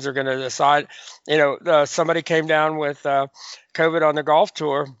teams are going to decide. Somebody came down with COVID on the golf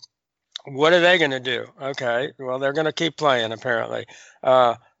tour. What are they going to do? Okay, well, they're going to keep playing apparently.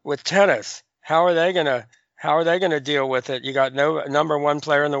 With tennis, how are they going to deal with it? You got number 1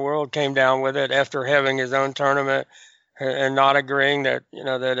 player in the world came down with it after having his own tournament and not agreeing that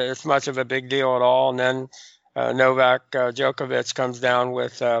that it's much of a big deal at all. And then Novak Djokovic comes down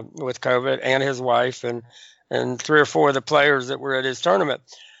with COVID, and his wife, and 3 or 4 of the players that were at his tournament.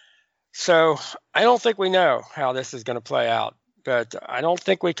 So I don't think we know how this is going to play out, but I don't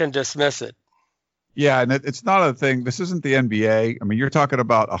think we can dismiss it. Yeah, and it's not a thing. This isn't the NBA. I mean, you're talking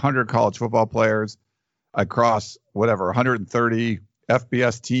about 100 college football players across 130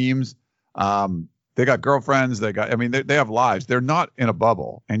 FBS teams. They got girlfriends. They have lives. They're not in a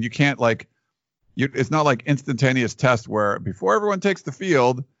bubble, and you can't it's not like instantaneous test where before everyone takes the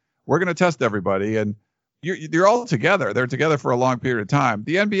field, we're going to test everybody. And you're all together. They're together for a long period of time.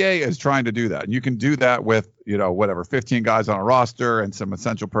 The NBA is trying to do that. And you can do that with, 15 guys on a roster and some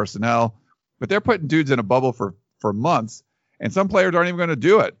essential personnel. But they're putting dudes in a bubble for months. And some players aren't even going to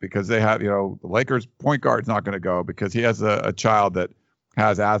do it because they have, the Lakers point guard's not going to go because he has a child that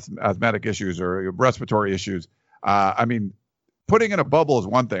has asthmatic issues or respiratory issues. putting in a bubble is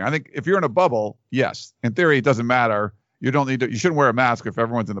one thing. I think if you're in a bubble, yes, in theory, it doesn't matter. You shouldn't wear a mask if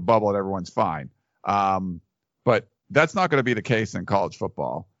everyone's in the bubble and everyone's fine. But that's not going to be the case in college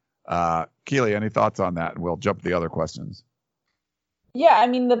football. Keely, any thoughts on that? And we'll jump to the other questions. Yeah, I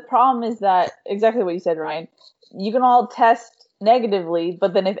mean, the problem is that exactly what you said, Ryan. You can all test negatively,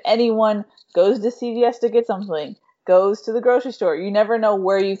 but then if anyone goes to CVS to get something, goes to the grocery store, you never know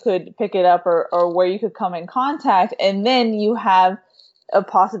where you could pick it up or where you could come in contact, and then you have a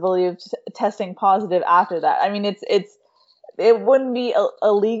possibility of testing positive after that. I mean, it wouldn't be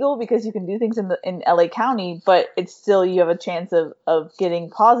illegal because you can do things in LA County, but it's still, you have a chance of getting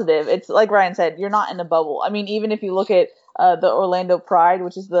positive. It's like Ryan said, you're not in a bubble. I mean, even if you look at the Orlando Pride,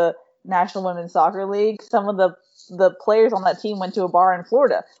 which is the National Women's Soccer League, some of the players on that team went to a bar in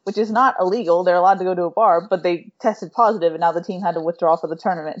Florida, which is not illegal. They're allowed to go to a bar, but they tested positive, and now the team had to withdraw for the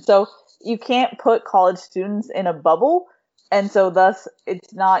tournament. So you can't put college students in a bubble, and so thus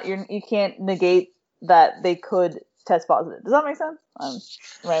it's not, you can't negate that they could test positive. Does that make sense? I'm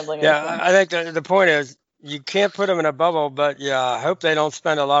rambling. Yeah, I think the point is you can't put them in a bubble, but yeah, I hope they don't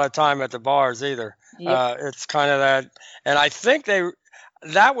spend a lot of time at the bars either. Yep. It's kind of that, and I think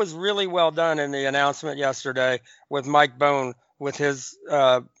that was really well done in the announcement yesterday with Mike Bone, with his,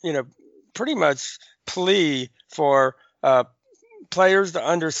 pretty much plea for players to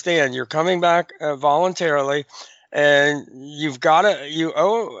understand you're coming back voluntarily, and you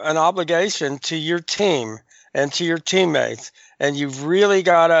owe an obligation to your team and to your teammates. And you've really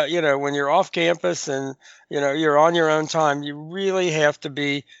got to, when you're off campus and, you're on your own time, you really have to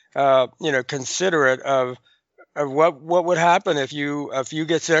be, considerate of what would happen if you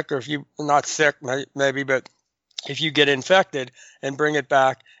get sick, or if you not sick maybe, but if you get infected and bring it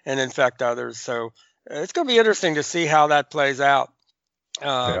back and infect others. So it's going to be interesting to see how that plays out.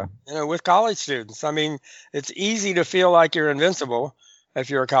 With college students. I mean, it's easy to feel like you're invincible if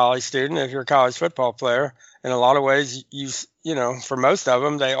you're a college student, if you're a college football player. In a lot of ways, for most of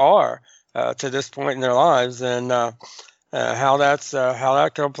them, they are to this point in their lives, and how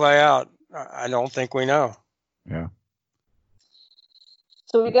that can play out, I don't think we know. Yeah.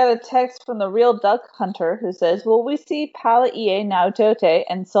 So we got a text from the Real Duck Hunter who says, will we see Pala Ie Nautote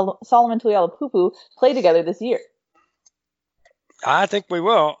and Solomon Tuialapupu play together this year? I think we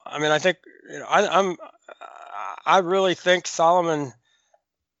will. I mean, I think, I really think Solomon,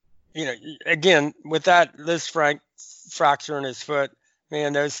 again, with that Liz Frank fracture in his foot,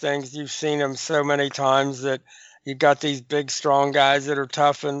 man, those things, you've seen them so many times that you've got these big, strong guys that are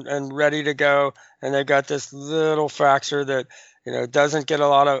tough and ready to go, and they've got this little fracture that, doesn't get a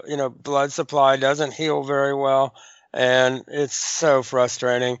lot of, blood supply, doesn't heal very well, and it's so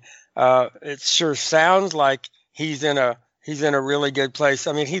frustrating. It sure sounds like he's in a really good place.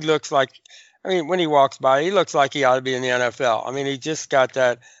 I mean, he looks like, when he walks by, he looks like he ought to be in the NFL. I mean, he just got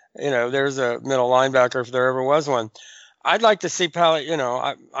that, there's a middle linebacker if there ever was one. I'd like to see Pally,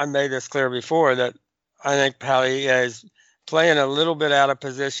 I made this clear before that I think Pally is playing a little bit out of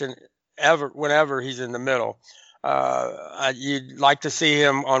position whenever he's in the middle. You'd like to see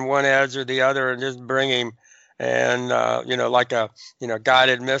him on one edge or the other and just bring him and, like a,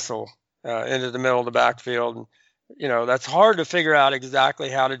 guided missile into the middle of the backfield. That's hard to figure out exactly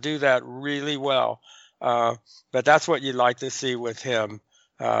how to do that really well. But that's what you'd like to see with him.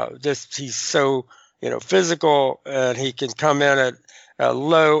 He's so, physical, and he can come in at a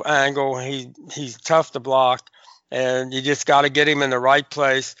low angle. He's tough to block, and you just got to get him in the right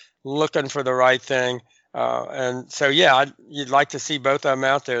place, looking for the right thing. And so, yeah, you'd like to see both of them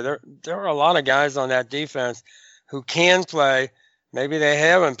out there. There are a lot of guys on that defense who can play. Maybe they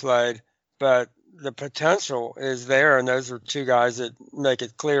haven't played, but the potential is there, and those are two guys that make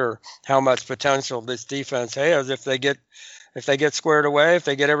it clear how much potential this defense has if they get squared away, if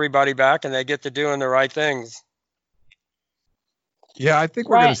they get everybody back, and they get to doing the right things. Yeah, I think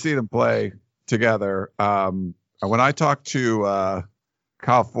we're going to see them play together. When I talked to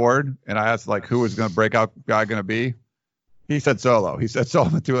Kyle Ford and I asked who was going to breakout guy going to be, he said Solo. He said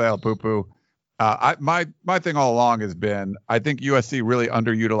Solomon Tuialapupu. My thing all along has been, I think USC really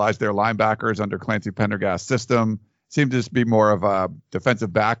underutilized their linebackers under Clancy Pendergast's system. Seemed to just be more of a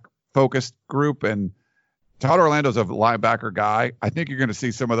defensive back focused group. And Todd Orlando's a linebacker guy. I think you're going to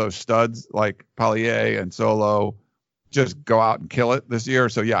see some of those studs like Pallier and Solo just go out and kill it this year.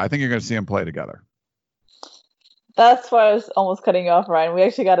 So, yeah, I think you're going to see them play together. That's why I was almost cutting you off, Ryan. We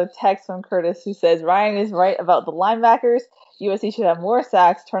actually got a text from Curtis who says, Ryan is right about the linebackers. USC should have more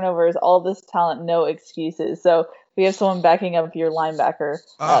sacks, turnovers, all this talent, no excuses. So we have someone backing up your linebacker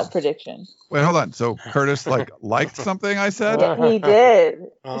prediction. Wait, hold on. So Curtis liked something I said? Yeah, he did.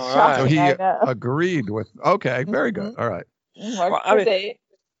 All shocking, so he agreed with. Okay, very good. All right. Mark per day.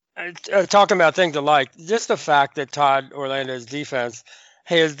 Talking about things alike, just the fact that Todd Orlando's defense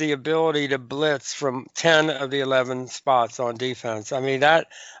has the ability to blitz from 10 of the 11 spots on defense. I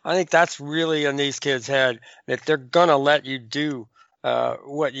think that's really in these kids' head, that they're going to let you do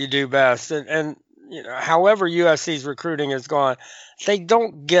what you do best. And however USC's recruiting has gone, they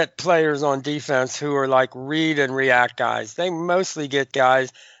don't get players on defense who are like read and react guys. They mostly get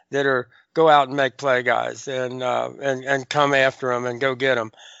guys that are go out and make play guys and come after them and go get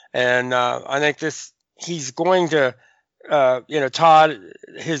them. And I think he's going to, Todd,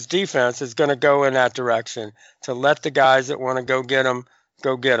 his defense is going to go in that direction to let the guys that want to go get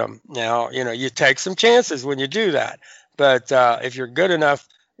them. Now, you take some chances when you do that. But if you're good enough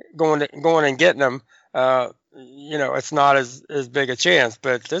going and getting them, it's not as big a chance.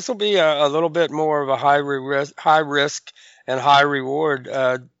 But this will be a little bit more of a high risk and high reward,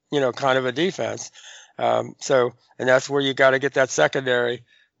 kind of a defense. And that's where you got to get that secondary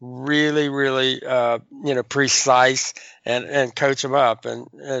really, really, precise and coach them up. And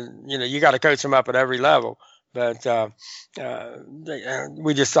you got to coach them up at every level. But I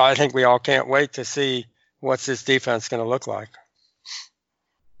think we all can't wait to see what's this defense going to look like.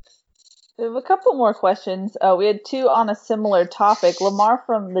 We have a couple more questions. We had two on a similar topic. Lamar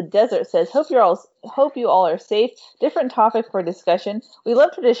from the desert says, hope you all are safe. Different topic for discussion. We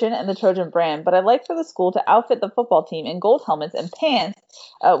love tradition and the Trojan brand, but I'd like for the school to outfit the football team in gold helmets and pants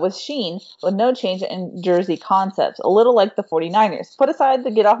with sheen with no change in jersey concepts, a little like the 49ers. Put aside the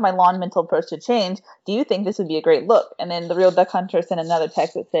get off my lawn mental approach to change. Do you think this would be a great look? And then the Real Duck Hunter sent another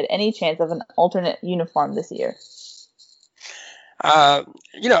text that said, any chance of an alternate uniform this year? I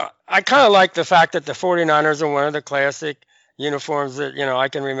kind of like the fact that the 49ers are one of the classic uniforms that, I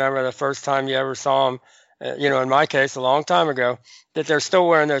can remember the first time you ever saw them, in my case, a long time ago, that they're still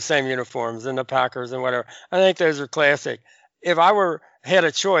wearing those same uniforms, and the Packers and whatever. I think those are classic. If I had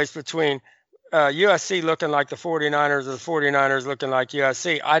a choice between USC looking like the 49ers or the 49ers looking like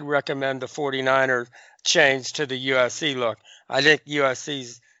USC, I'd recommend the 49ers change to the USC look. I think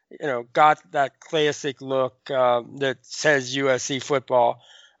USC's got that classic look that says USC football,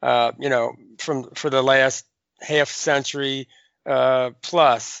 for the last half century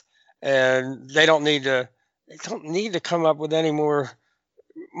plus, and they don't need to come up with any more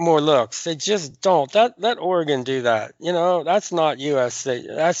looks. They just don't. Let Oregon do that. That's not USC.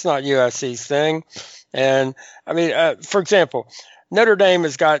 That's not USC's thing. And for example, Notre Dame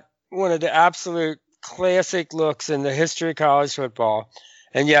has got one of the absolute classic looks in the history of college football.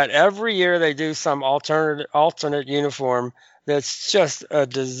 And yet every year they do some alternate uniform that's just a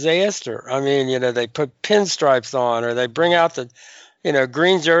disaster. They put pinstripes on, or they bring out the,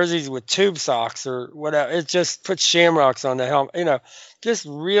 green jerseys with tube socks or whatever. It just puts shamrocks on the helmet, just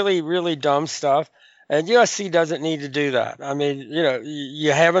really, really dumb stuff. And USC doesn't need to do that.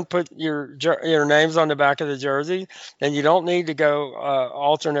 You haven't put your names on the back of the jersey, and you don't need to go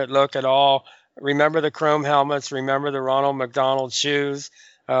alternate look at all. Remember the chrome helmets. Remember the Ronald McDonald shoes,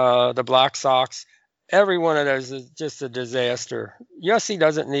 the black socks. Every one of those is just a disaster. USC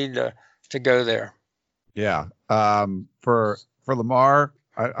doesn't need to go there. Yeah. For Lamar,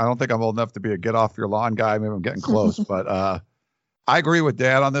 I don't think I'm old enough to be a get off your lawn guy. Maybe I'm getting close, but I agree with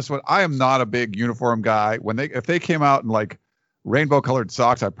Dan on this one. I am not a big uniform guy. If they came out in like rainbow colored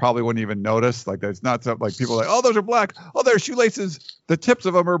socks, I probably wouldn't even notice. Like, it's not something like people are like, oh, those are black. Oh, their shoelaces, the tips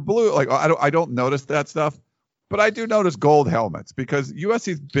of them are blue. Like, I don't notice that stuff, but I do notice gold helmets because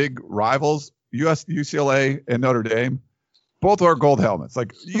USC's big rivals, UCLA and Notre Dame, both wear gold helmets.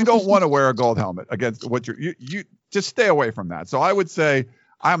 Like, you don't want to wear a gold helmet against what you just stay away from that. So I would say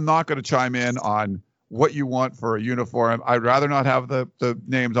I'm not going to chime in on what you want for a uniform. I'd rather not have the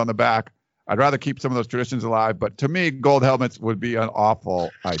names on the back. I'd rather keep some of those traditions alive. But to me, gold helmets would be an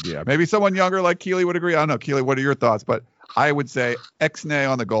awful idea. Maybe someone younger like Keely would agree. I don't know. Keely, what are your thoughts? But I would say X-nay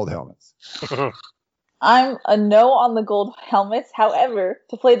on the gold helmets. I'm a no on the gold helmets. However,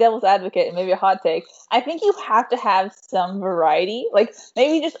 to play devil's advocate and maybe a hot take, I think you have to have some variety. Like,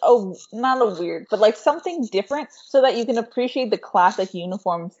 maybe just not a weird, but like something different so that you can appreciate the classic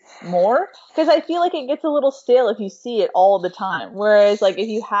uniforms more. Because I feel like it gets a little stale if you see it all the time. Whereas, like, if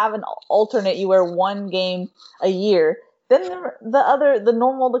you have an alternate, you wear one game a year, then the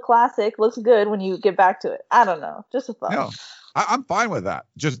normal, the classic looks good when you get back to it. I don't know. Just a thought. No. I'm fine with that.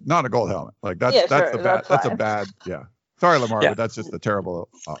 Just not a gold helmet. Like that's a bad. Yeah. Sorry, Lamar, but that's just a terrible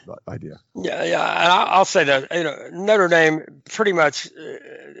idea. Yeah. And I'll say that Notre Dame pretty much.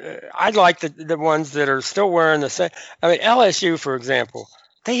 I like the ones that are still wearing the same. LSU, for example,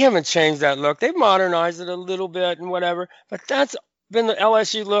 they haven't changed that look. They've modernized it a little bit and whatever, but that's been the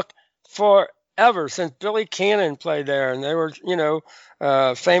LSU look forever. ever since Billy Cannon played there, and they were,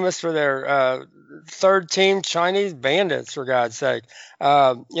 famous for their third team Chinese bandits, for God's sake.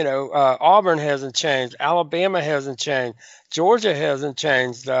 Auburn hasn't changed. Alabama hasn't changed. Georgia hasn't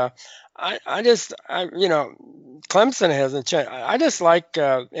changed. Clemson hasn't changed. I just like,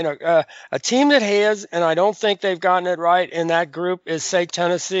 a team that has, and I don't think they've gotten it right in that group is, say,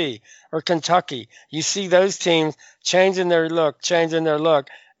 Tennessee or Kentucky. You see those teams changing their look.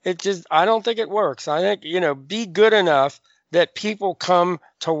 I don't think it works. I think, be good enough that people come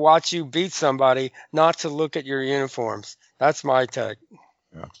to watch you beat somebody, not to look at your uniforms. That's my take.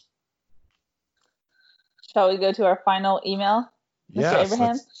 Yeah. Shall we go to our final email, Mr. Yes,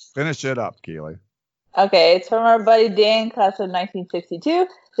 Abraham? let's finish it up, Keely. Okay, it's from our buddy Dan, class of 1962,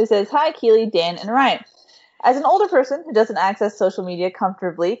 who says, "Hi, Keely, Dan, and Ryan. As an older person who doesn't access social media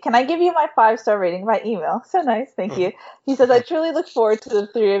comfortably, can I give you my 5-star rating by email?" So nice, thank you. He says, "I truly look forward to the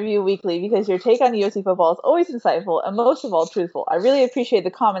three of you weekly because your take on USC football is always insightful and most of all truthful. I really appreciate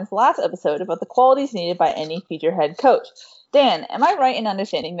the comments last episode about the qualities needed by any future head coach. Dan, am I right in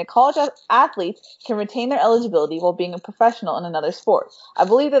understanding that college athletes can retain their eligibility while being a professional in another sport? I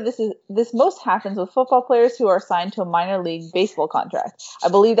believe that this most happens with football players who are signed to a minor league baseball contract. I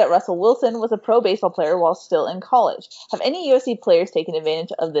believe that Russell Wilson was a pro baseball player while still in college. Have any USC players taken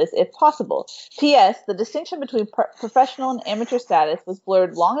advantage of this if possible? P.S. The distinction between professional and amateur status was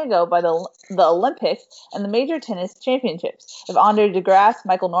blurred long ago by the Olympics and the major tennis championships. If Andre DeGrasse,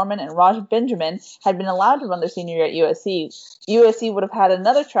 Michael Norman, and Raj Benjamin had been allowed to run their senior year at USC would have had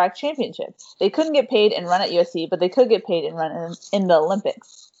another track championship. They couldn't get paid and run at USC, but they could get paid and run in the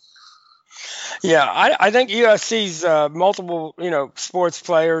Olympics." Yeah, I think USC's multiple, sports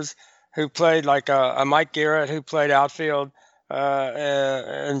players who played, like a Mike Garrett who played outfield,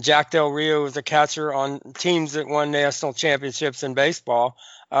 and Jack Del Rio was a catcher on teams that won national championships in baseball.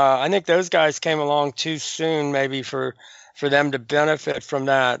 I think those guys came along too soon, maybe for them to benefit from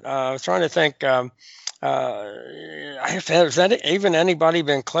that. I was trying to think. Has even anybody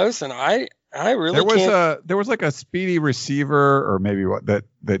been close? And I really there was like a speedy receiver, or maybe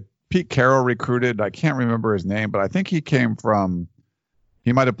that Pete Carroll recruited. I can't remember his name, but I think he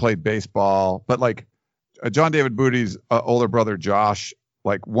might have played baseball. But like John David Booty's older brother Josh,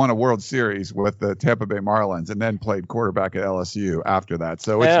 like won a World Series with the Tampa Bay Marlins and then played quarterback at LSU after that.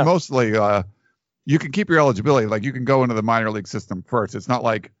 So it's mostly you can keep your eligibility. Like you can go into the minor league system first. It's not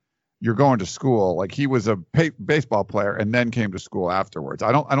like you're going to school. Like he was a baseball player and then came to school afterwards.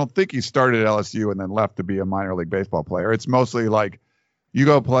 I don't think he started at LSU and then left to be a minor league baseball player. It's mostly like you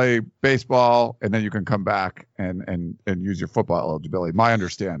go play baseball and then you can come back and use your football eligibility. My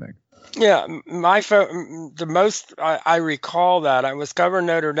understanding. Yeah, the most I recall that I was covering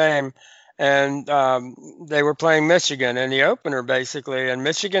Notre Dame, and they were playing Michigan in the opener basically, and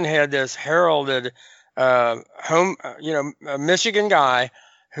Michigan had this heralded a Michigan guy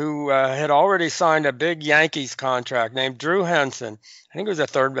who had already signed a big Yankees contract named Drew Henson. I think he was a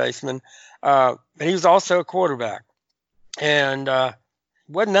third baseman, but he was also a quarterback, and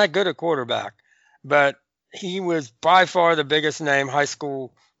wasn't that good a quarterback, but he was by far the biggest name high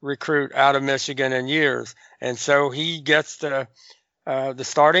school recruit out of Michigan in years. And so he gets the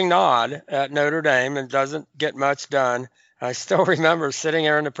starting nod at Notre Dame and doesn't get much done. I still remember sitting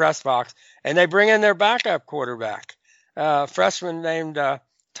there in the press box, and they bring in their backup quarterback, freshman named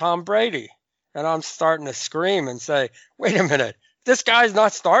Tom Brady. And I'm starting to scream and say, wait a minute, this guy's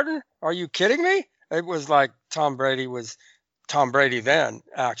not starting? Are you kidding me? It was like Tom Brady was Tom Brady then,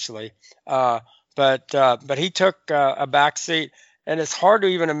 actually. But he took a back seat. And it's hard to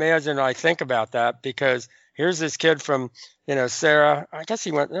even imagine when I think about that, because here's this kid from, Sarah. I guess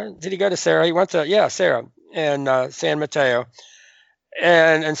he went, did he go to Sarah? He went to, Sarah and San Mateo.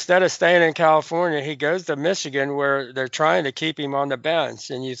 And instead of staying in California, he goes to Michigan, where they're trying to keep him on the bench.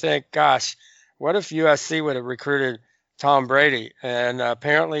 And you think, gosh, what if USC would have recruited Tom Brady? And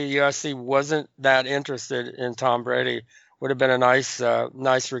apparently USC wasn't that interested in Tom Brady. Would have been a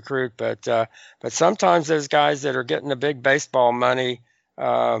nice recruit, but sometimes those guys that are getting the big baseball money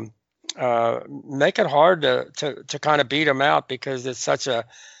make it hard to kind of beat them out, because it's such a.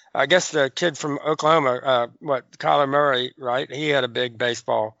 I guess the kid from Oklahoma, Kyler Murray, right? He had a big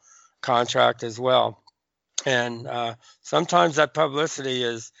baseball contract as well, and sometimes that publicity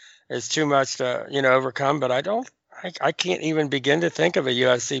is too much to overcome. But I can't even begin to think of a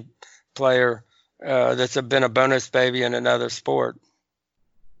USC player that's been a bonus baby in another sport.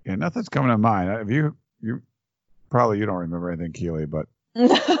 Yeah, nothing's coming to mind. Have you probably you don't remember anything, Keely, but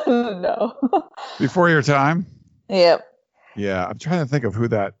no. Before your time? Yep. Yeah, I'm trying to think of who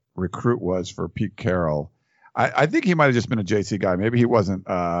that recruit was for Pete Carroll. I think he might have just been a JC guy. Maybe he wasn't.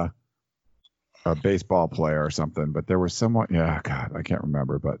 a baseball player or something, but there was someone. Yeah, God, I can't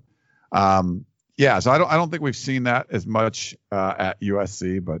remember. But yeah, so I don't think we've seen that as much at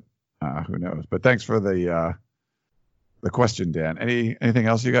USC, but who knows? But thanks for the question, Dan. Anything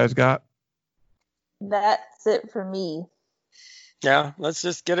else you guys got? That's it for me. Yeah, let's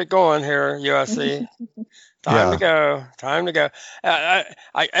just get it going here, USC. Time to go.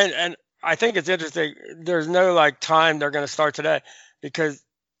 I think it's interesting. There's no like time they're going to start today, because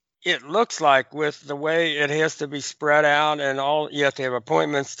it looks like with the way it has to be spread out and you have to have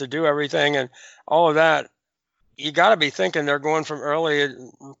appointments to do everything and all of that. You got to be thinking they're going from early.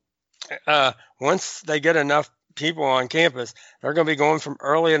 Once they get enough people on campus, they're going to be going from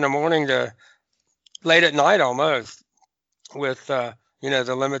early in the morning to late at night almost, with the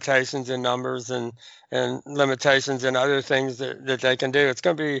limitations in numbers and limitations in other things that they can do. It's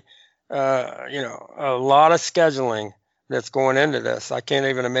going to be a lot of scheduling that's going into this. I can't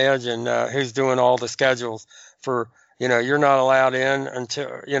even imagine who's doing all the schedules for, you're not allowed in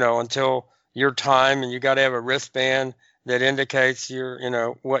until your time, and you got to have a wristband that indicates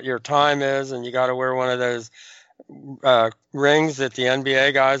what your time is, and you got to wear one of those rings that the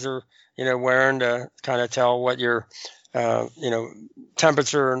NBA guys are wearing to kind of tell what your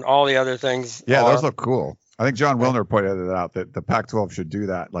temperature and all the other things. Yeah, those look cool. I think John Wilner pointed it out that the Pac-12 should do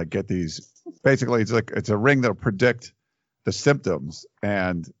that. Like get these. Basically, it's a ring that'll predict the symptoms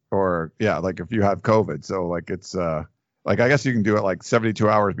or like if you have COVID. So like it's like I guess you can do it like 72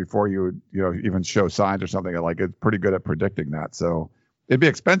 hours before you even show signs or something. Like it's pretty good at predicting that. So it'd be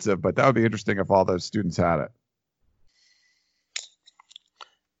expensive, but that would be interesting if all those students had it.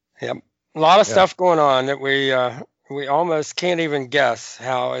 Yep. A lot of stuff going on that we almost can't even guess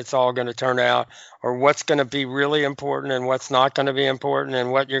how it's all going to turn out, or what's going to be really important and what's not going to be important,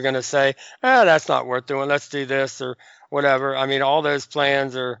 and what you're going to say, that's not worth doing. Let's do this or whatever. I mean, all those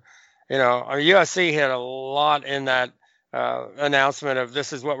plans are, USC had a lot in that announcement of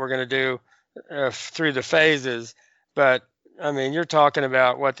this is what we're going to do through the phases. But I mean, you're talking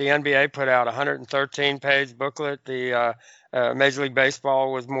about what the NBA put out, 113-page booklet. The Major League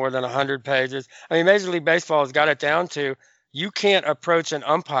Baseball was more than 100 pages. I mean, Major League Baseball has got it down to you can't approach an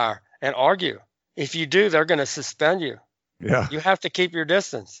umpire and argue. If you do, they're going to suspend you. Yeah. You have to keep your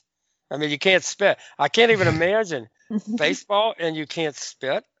distance. I mean, you can't spit. I can't even imagine baseball and you can't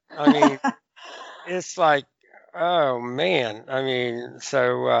spit. I mean, it's like, oh, man. I mean,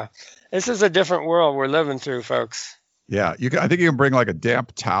 so this is a different world we're living through, folks. Yeah, I think you can bring like a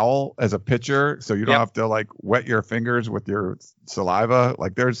damp towel as a pitcher, so you don't have to like wet your fingers with your saliva.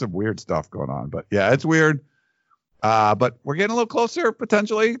 Like there's some weird stuff going on, but yeah, it's weird. But we're getting a little closer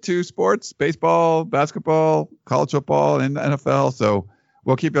potentially to sports, baseball, basketball, college football, and NFL. So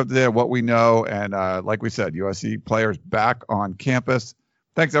we'll keep you up to date on what we know. And like we said, USC players back on campus.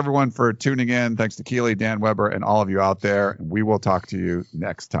 Thanks everyone for tuning in. Thanks to Keely, Dan Weber, and all of you out there. And we will talk to you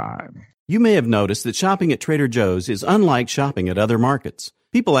next time. You may have noticed that shopping at Trader Joe's is unlike shopping at other markets.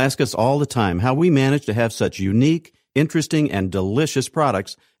 People ask us all the time how we manage to have such unique, interesting, and delicious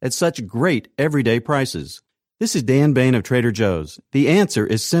products at such great everyday prices. This is Dan Bain of Trader Joe's. The answer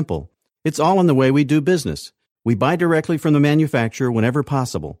is simple. It's all in the way we do business. We buy directly from the manufacturer whenever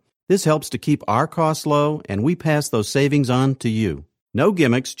possible. This helps to keep our costs low, and we pass those savings on to you. No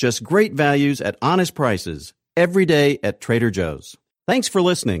gimmicks, just great values at honest prices. Every day at Trader Joe's. Thanks for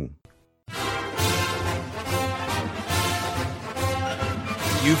listening.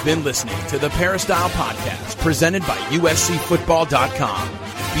 You've been listening to the Peristyle Podcast, presented by USCFootball.com.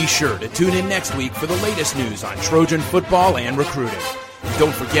 Be sure to tune in next week for the latest news on Trojan football and recruiting. And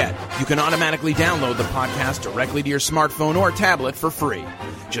don't forget, you can automatically download the podcast directly to your smartphone or tablet for free.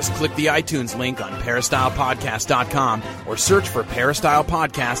 Just click the iTunes link on peristylepodcast.com or search for Peristyle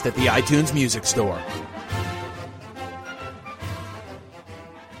Podcast at the iTunes Music Store.